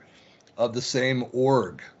there, of the same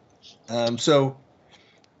org. So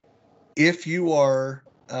if you are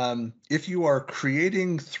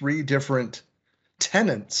creating 3 different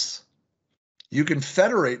tenants, you can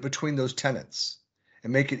federate between those tenants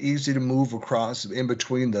and make it easy to move across in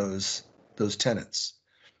between those tenants.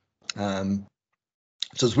 So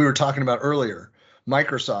as we were talking about earlier,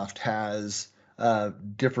 Microsoft has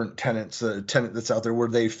different tenants, a tenant that's out there where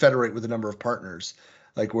they federate with a number of partners,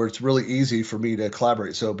 like where it's really easy for me to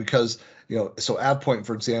collaborate. So because, so AvePoint,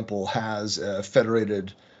 for example, has a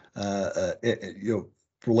federated,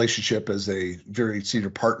 relationship as a very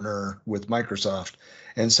senior partner with Microsoft.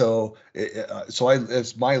 And so,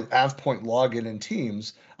 as my AvePoint login in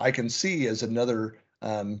Teams, I can see as another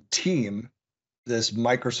team, this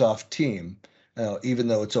Microsoft team, even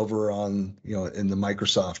though it's over on, in the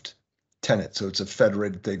Microsoft tenant. So it's a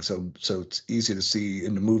federated thing. So it's easy to see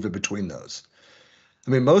and to move in between those.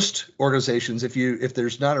 I mean, most organizations, if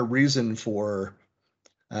there's not a reason for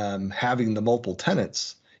having the multiple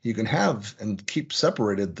tenants, you can have and keep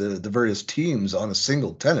separated the various teams on a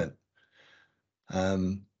single tenant.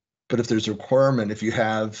 But if there's a requirement, if you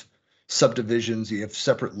have subdivisions, you have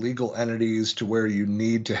separate legal entities to where you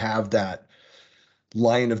need to have that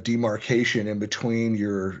line of demarcation in between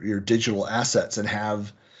your digital assets and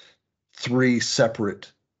have 3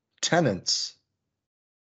 separate tenants,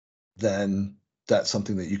 then that's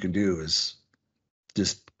something that you can do, is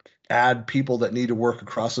just add people that need to work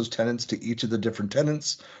across those tenants to each of the different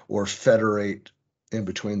tenants, or federate in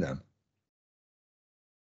between them.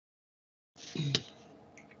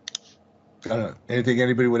 I don't know. Anything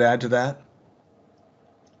anybody would add to that?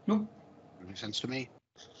 Nope. Makes sense to me.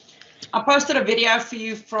 I posted a video for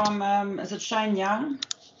you from, is it Shane Young?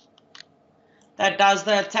 That does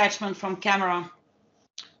the attachment from camera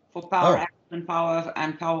for Power Apps and Power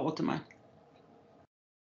Automate.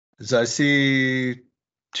 So I see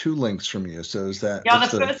 2 links from you. So is that? Yeah,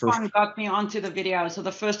 the first one got me onto the video. So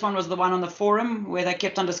the first one was the one on the forum where they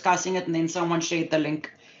kept on discussing it, and then someone shared the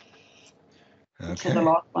link. Okay. So the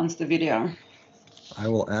last one's the video. I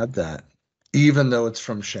will add that, even though it's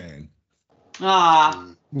from Shane. Shame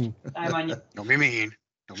on you. Don't be mean.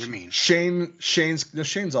 Don't be mean.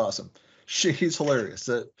 Shane's awesome. He's hilarious.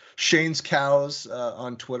 Shane's Cows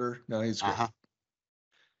on Twitter. No, he's great.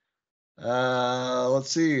 Let's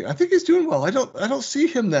see. I think he's doing well. I don't see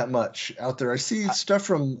him that much out there. I see stuff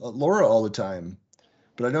from Laura all the time,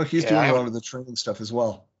 but I know he's doing a lot of the training stuff as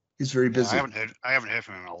well. He's very busy. I haven't heard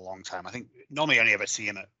from him in a long time. I think normally I only ever see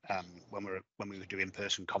him at when we would do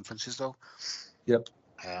in-person conferences though. Yep.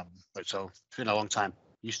 But so it's been a long time.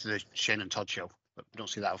 Used to the Shane and Todd show, but we don't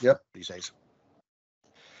see that often these days.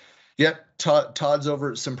 Yep. Todd's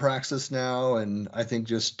over at Simpraxis now, and I think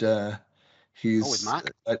just he's with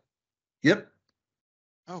Mark. Yep.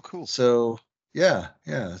 Oh, cool. So yeah.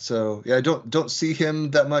 So I don't see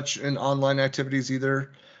him that much in online activities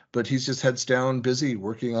either, but he's just heads down, busy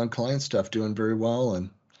working on client stuff, doing very well.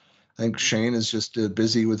 And I think Shane is just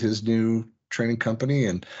busy with his new training company.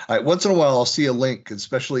 And once in a while, I'll see a link,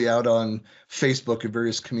 especially out on Facebook and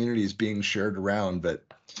various communities being shared around. But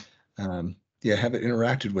haven't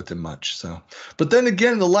interacted with him much. So, but then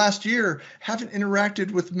again, the last year, haven't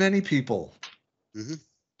interacted with many people. Mm-hmm.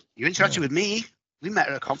 You interacted with me. We met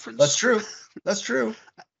at a conference. That's true. That's true.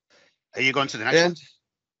 Are you going to the next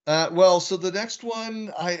one? Well, so the next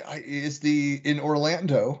one is in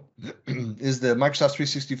Orlando is the Microsoft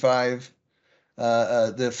 365,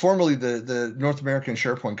 formerly the North American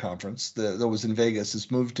SharePoint Conference that was in Vegas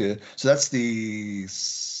is moved to. So that's the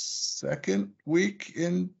second week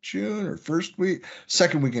in June or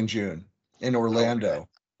second week in June in Orlando. Oh, okay.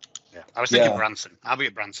 Yeah, I was thinking Branson. I'll be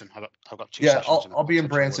at Branson. I've got 2 sessions. Yeah, I'll be in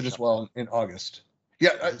Branson as well in August.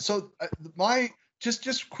 Yeah, so my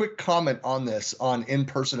just quick comment on this on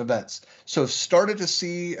in-person events. So I've started to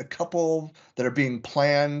see a couple that are being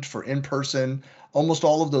planned for in-person, almost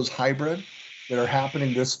all of those hybrid that are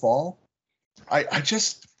happening this fall. I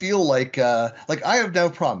just feel like I have no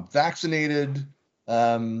problem. Vaccinated,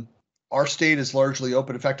 our state is largely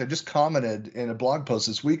open. In fact, I just commented in a blog post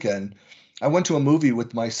this weekend. I went to a movie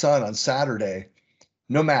with my son on Saturday,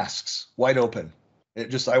 no masks, wide open.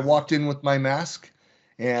 I walked in with my mask,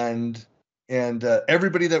 and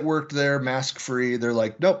everybody that worked there, mask free. They're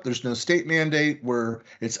like, nope, there's no state mandate where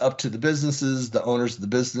it's up to the businesses. The owners of the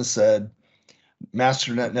business said masks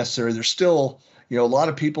are not necessary. There's still, a lot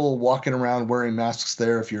of people walking around wearing masks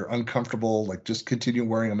there. If you're uncomfortable, like just continue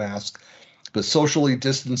wearing a mask. But socially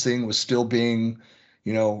distancing was still being,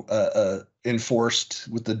 enforced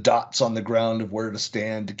with the dots on the ground of where to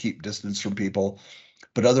stand to keep distance from people.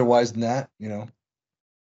 But otherwise than that,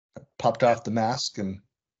 popped off the mask and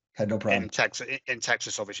had no problem. In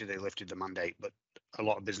Texas, obviously they lifted the mandate, but a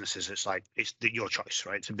lot of businesses, it's your choice,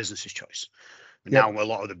 right? It's a business's choice. But now a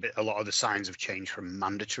lot of the signs have changed from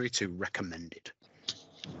mandatory to recommended.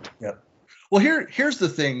 Yep. Well, here's the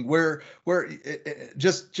thing where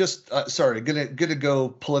sorry, gonna go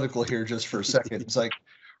political here just for a second. It's like,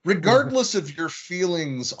 regardless of your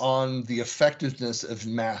feelings on the effectiveness of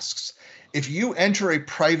masks, if you enter a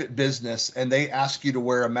private business and they ask you to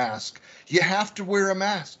wear a mask, you have to wear a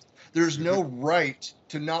mask. There's no right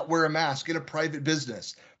to not wear a mask in a private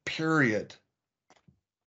business, period.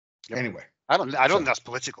 Yep. Anyway. I don't think that's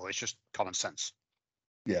political. It's just common sense.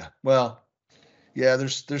 Yeah. Well, yeah,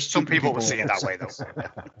 there's some people will see it that way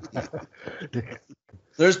though.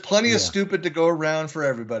 There's plenty of stupid to go around for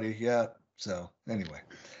everybody. Yeah. So anyway.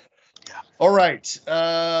 Yeah. All right.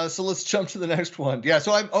 So let's jump to the next one. Yeah.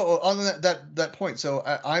 So I'm on that point. So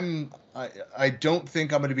I don't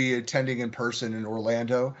think I'm going to be attending in person in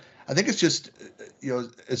Orlando. I think it's just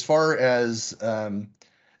as far as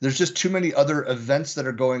there's just too many other events that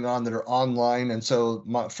are going on that are online, and so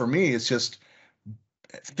for me it's just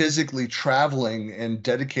physically traveling and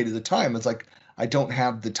dedicated the time. It's like I don't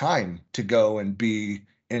have the time to go and be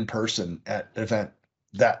in person at an event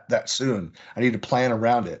that soon. I need to plan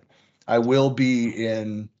around it. I will be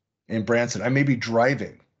in Branson. I may be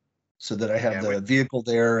driving so that I have the vehicle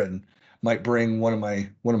there and might bring one of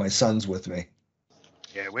my sons with me.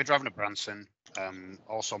 Yeah, we're driving to Branson.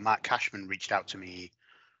 Also, Matt Cashman reached out to me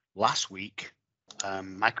last week.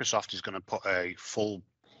 Microsoft is going to put a full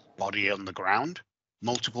body on the ground,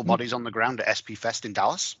 multiple bodies on the ground at SP Fest in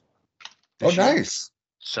Dallas. Oh, nice.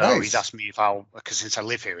 So he's asked me if because since I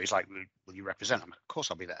live here, he's like, will you represent? I'm like, of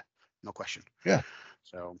course I'll be there. No question. Yeah.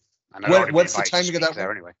 So, what's the timing of that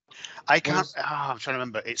there anyway? I can't, I'm trying to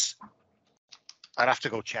remember. I'd have to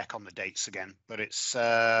go check on the dates again, but it's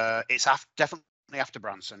definitely after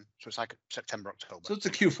Branson. So it's like September, October. So it's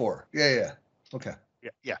a Q4. Yeah. Okay.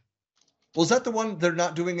 Yeah. Well, is that the one they're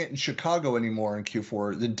not doing it in Chicago anymore in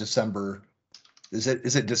Q4 in December? Is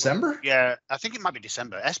it December? Yeah, I think it might be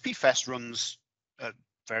December. SP Fest runs at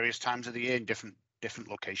various times of the year in different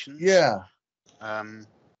locations. Yeah.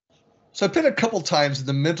 So I've been a couple times in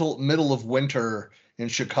the middle of winter in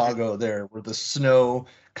Chicago there, where the snow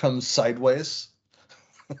comes sideways,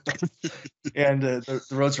 and the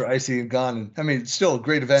roads are icy and gone. And, I mean, it's still a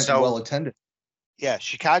great event and well attended. Yeah,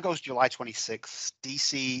 Chicago's July 26th,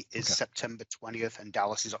 DC is September 20th, and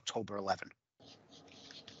Dallas is October 11th.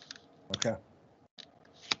 Okay.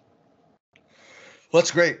 Well,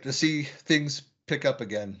 that's great to see things pick up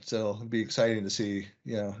again. So it'll be exciting to see,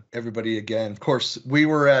 everybody again. Of course, we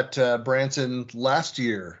were at Branson last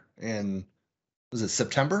year was it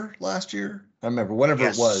September last year? I remember whenever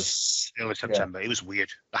it was. It was September. Yeah. It was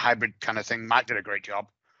weird. The hybrid kind of thing. Mike did a great job.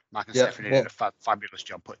 Mike and Stephanie did a fabulous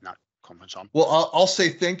job putting that conference on. Well, I'll say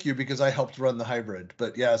thank you because I helped run the hybrid.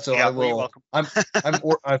 But so I will. You're welcome.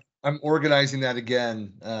 I'm organizing that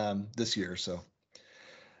again this year. So.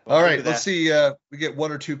 All right, let's see. We get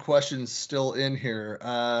one or two questions still in here.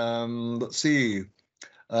 Let's see.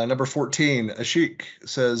 Number 14, Ashik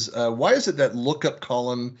says, why is it that lookup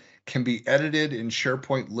column can be edited in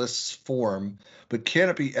SharePoint lists form, but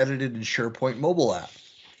cannot be edited in SharePoint mobile app?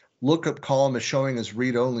 Lookup column is showing as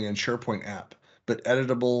read-only in SharePoint app, but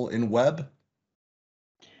editable in web?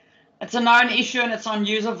 It's a known issue and it's on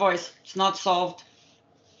user voice. It's not solved.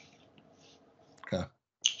 Okay.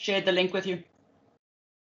 Shared the link with you.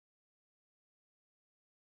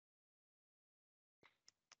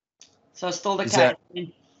 So still the case.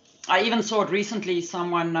 I even saw it recently.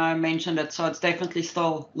 Someone mentioned it. So it's definitely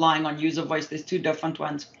still lying on user voice. There's two different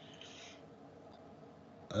ones.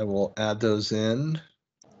 I will add those in.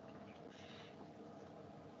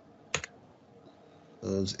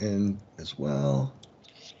 Those in as well.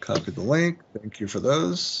 Copy the link. Thank you for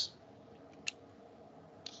those.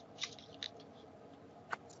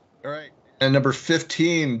 All right. And number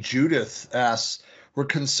 15, Judith asks, we're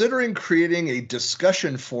considering creating a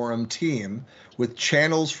discussion forum team with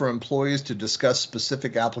channels for employees to discuss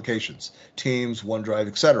specific applications, Teams, OneDrive,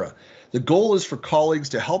 etc. The goal is for colleagues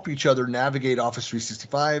to help each other navigate Office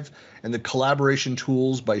 365 and the collaboration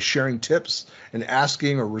tools by sharing tips and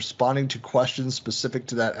asking or responding to questions specific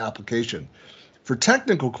to that application. For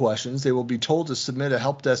technical questions, they will be told to submit a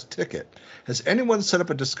help desk ticket. Has anyone set up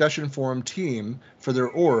a discussion forum team for their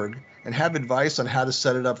org and have advice on how to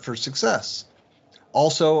set it up for success?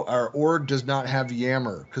 Also, our org does not have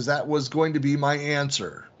Yammer, because that was going to be my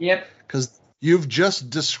answer. Yep. Because you've just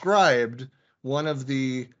described one of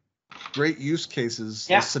the great use cases,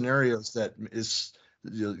 the scenarios that is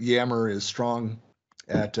Yammer is strong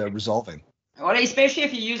at resolving. Well, especially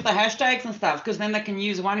if you use the hashtags and stuff, because then they can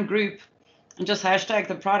use one group and just hashtag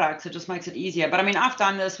the products. It just makes it easier. But I mean, I've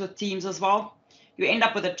done this with teams as well. You end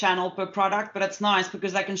up with a channel per product, but it's nice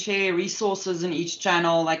because they can share resources in each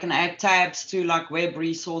channel. They can add tabs to like web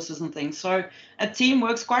resources and things. So a team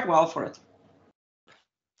works quite well for it.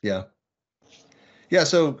 Yeah. Yeah.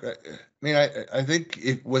 So, I mean, I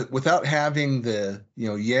think without having the,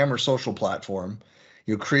 Yammer social platform,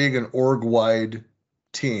 creating an org-wide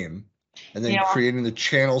team and then creating the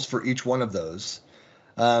channels for each one of those.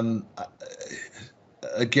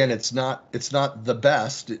 Again, it's not the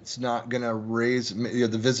best. It's not going to raise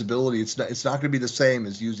the visibility. It's not going to be the same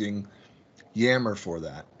as using Yammer for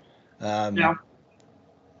that.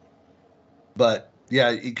 But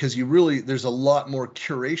yeah, because there's a lot more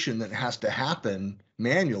curation that has to happen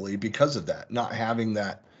manually because of that, not having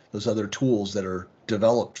those other tools that are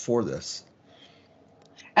developed for this.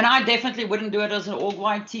 And I definitely wouldn't do it as an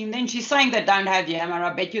org-wide team. Then she's saying they don't have Yammer.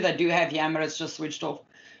 I bet you they do have Yammer. It's just switched off.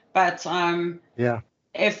 But yeah.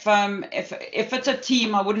 If it's a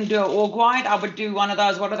team, I wouldn't do an org-wide. I would do one of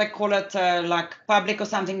those, what do they call it, like public or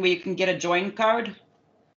something, where you can get a join code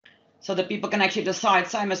so that people can actually decide,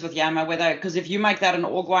 same as with Yammer, because if you make that an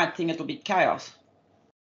org-wide thing, it'll be chaos.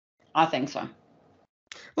 I think so.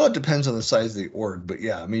 Well, it depends on the size of the org, but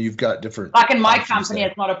yeah, I mean, you've got different. Like in my company,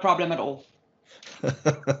 it's not a problem at all.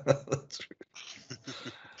 That's true.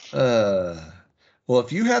 Well,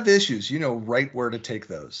 if you have issues, you know right where to take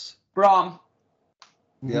those. Brom.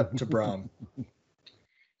 Yep, to Brom.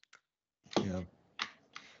 Yeah.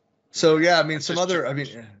 So yeah, I mean,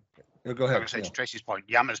 go ahead. To Tracy's point,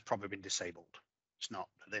 Yammer's probably been disabled. It's not.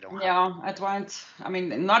 They don't. Yeah, it won't. I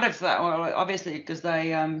mean, not if that. Well, obviously, because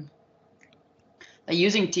they're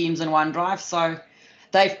using Teams and OneDrive, so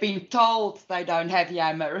they've been told they don't have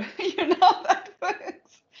Yammer. You know how that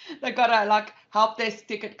works. They gotta like help their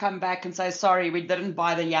ticket come back and say, sorry, we didn't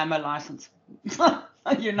buy the Yammer license.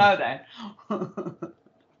 You know that.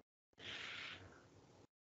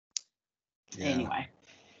 Yeah. Anyway.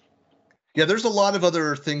 Yeah, there's a lot of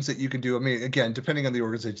other things that you can do. I mean, again, depending on the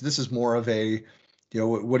organization, this is more of a,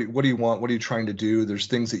 what do you want? What are you trying to do? There's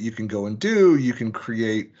things that you can go and do. You can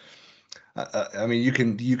create. I mean, you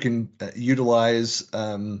can utilize,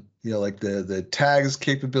 like the tags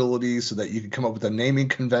capability so that you can come up with a naming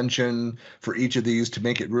convention for each of these to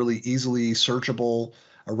make it really easily searchable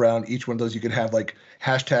around each one of those. You could have like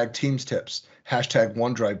hashtag Teams tips, hashtag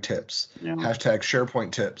OneDrive tips, hashtag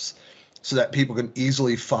SharePoint tips, so that people can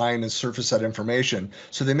easily find and surface that information.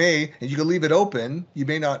 So and you can leave it open. You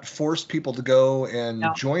may not force people to go and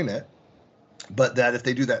join it, but that if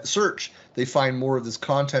they do that search, they find more of this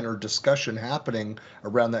content or discussion happening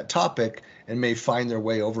around that topic and may find their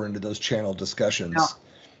way over into those channel discussions.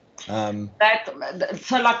 So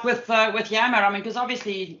like with Yammer, I mean, because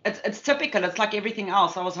obviously it's typical. It's like everything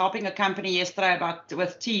else. I was helping a company yesterday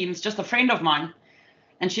with Teams, just a friend of mine.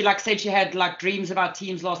 And she said she had like dreams about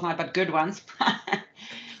Teams last night, but good ones.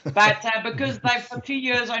 But because they've for 2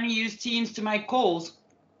 years only used Teams to make calls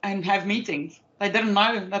and have meetings, they didn't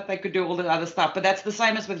know that they could do all the other stuff. But that's the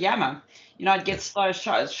same as with Yammer. It gets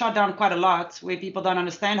shut down quite a lot where people don't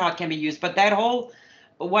understand how it can be used. But that whole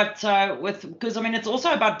because I mean, it's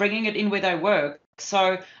also about bringing it in where they work.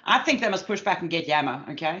 So I think they must push back and get Yammer,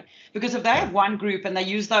 okay? Because if they have one group and they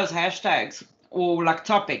use those hashtags or like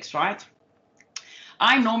topics, right?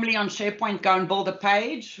 I normally on SharePoint go and build a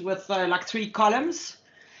page with like 3 columns,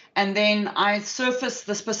 and then I surface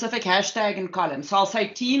the specific hashtag in columns. So I'll say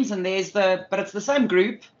Teams, and but it's the same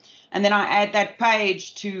group, and then I add that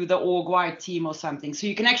page to the org-wide team or something. So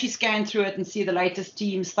you can actually scan through it and see the latest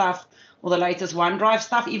team stuff or the latest OneDrive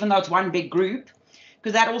stuff, even though it's one big group,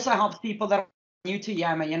 because that also helps people that are new to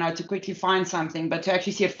Yammer, to quickly find something, but to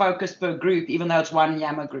actually see a focus per group, even though it's one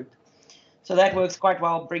Yammer group. So that works quite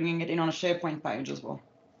well, bringing it in on a SharePoint page as well.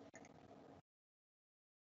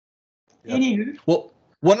 Yep. Anywho. Well,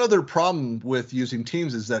 one other problem with using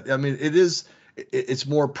Teams is that, I mean, it's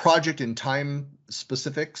more project and time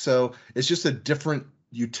specific. So it's just a different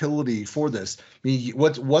utility for this. I mean,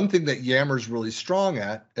 one thing that Yammer's really strong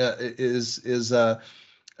at is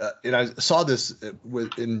and I saw this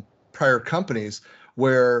in prior companies,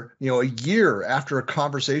 where a year after a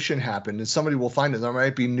conversation happened and somebody will find it, there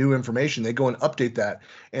might be new information, they go and update that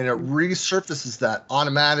and it resurfaces that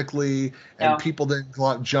automatically, and people then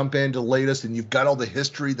jump into the latest, and you've got all the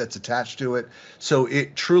history that's attached to it. So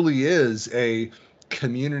it truly is a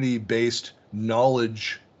community-based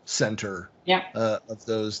knowledge center of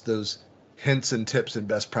those hints and tips and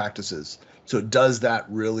best practices. So it does that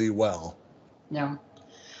really well. Yeah.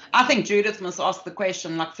 I think Judith must ask the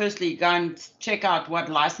question, like, firstly, go and check out what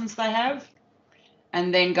license they have.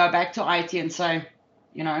 and then go back to IT and say,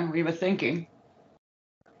 you know, we were thinking.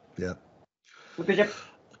 Yeah. Because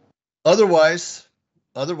Otherwise,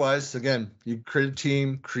 again, you create a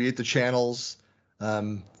team, create the channels,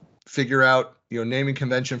 figure out, you know, naming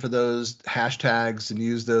convention for those hashtags and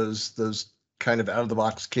use those kind of out of the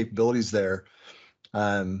box capabilities there.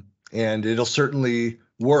 And it'll certainly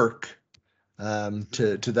work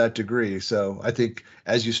to that degree. So I think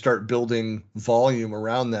as you start building volume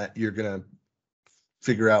around that, you're going to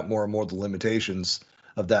figure out more and more the limitations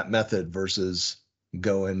of that method versus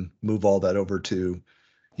go and move all that over to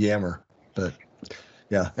Yammer. But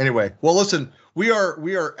yeah, anyway, well, listen, we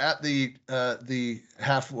are at the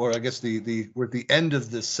half, or I guess we're at the end of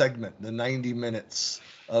this segment, the 90 minutes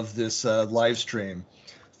of this live stream.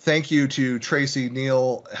 Thank you to Tracy,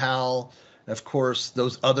 Neil, Hal, and of course,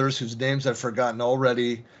 those others whose names I've forgotten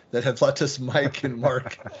already that have left us, Mike and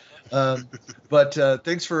Mark. But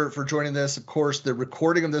thanks for joining this. Of course, the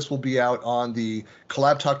recording of this will be out on the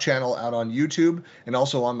Collab Talk channel out on YouTube and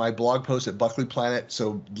also on my blog post at Buckley Planet.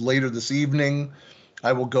 So later this evening,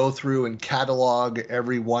 I will go through and catalog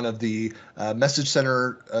every one of the message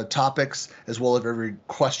center topics, as well as every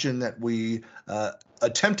question that we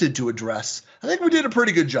attempted to address. I think we did a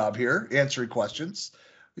pretty good job here answering questions.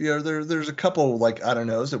 You know, there's a couple like I don't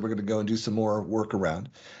knows that we're going to go and do some more work around.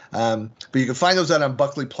 But you can find those out on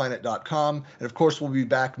buckleyplanet.com. And of course, we'll be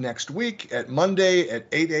back next week at Monday at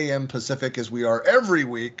 8 a.m. Pacific, as we are every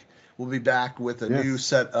week. We'll be back with a new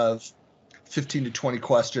set of 15 to 20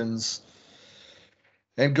 questions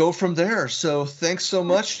and go from there. So thanks so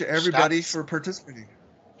much to everybody for participating.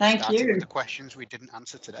 thank Starting you. with the questions we didn't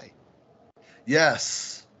answer today.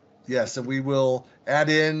 Yes. Yes, and we will add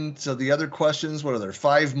in, so the other questions, what are there,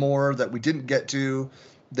 5 more that we didn't get to,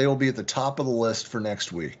 they will be at the top of the list for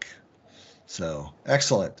next week. So,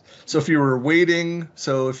 excellent. So if you were waiting,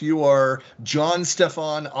 so if you are John,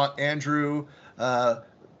 Stefan, Andrew,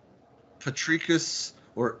 Patricus,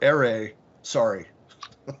 or Ere, sorry.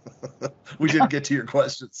 We didn't get to your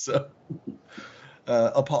questions, so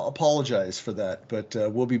apologize for that, but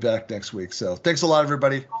we'll be back next week. So thanks a lot,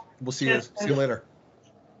 everybody. We'll see you later.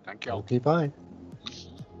 Thank you. Okay, fine.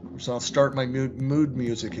 So I'll start my mood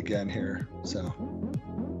music again here. So.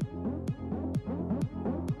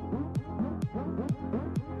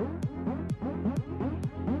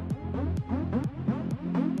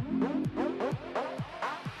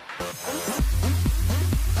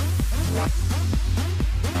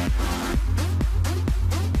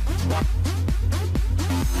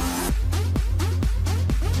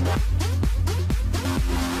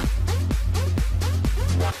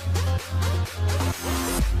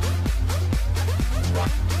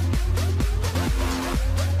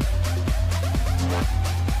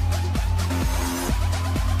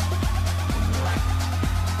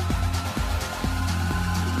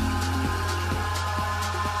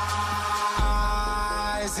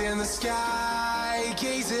 In the sky,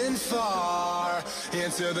 gazing far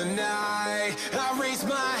into the night, I raise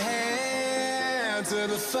my hand to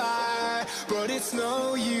the fire, but it's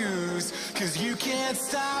no use, 'cause you can't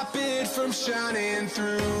stop it from shining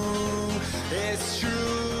through.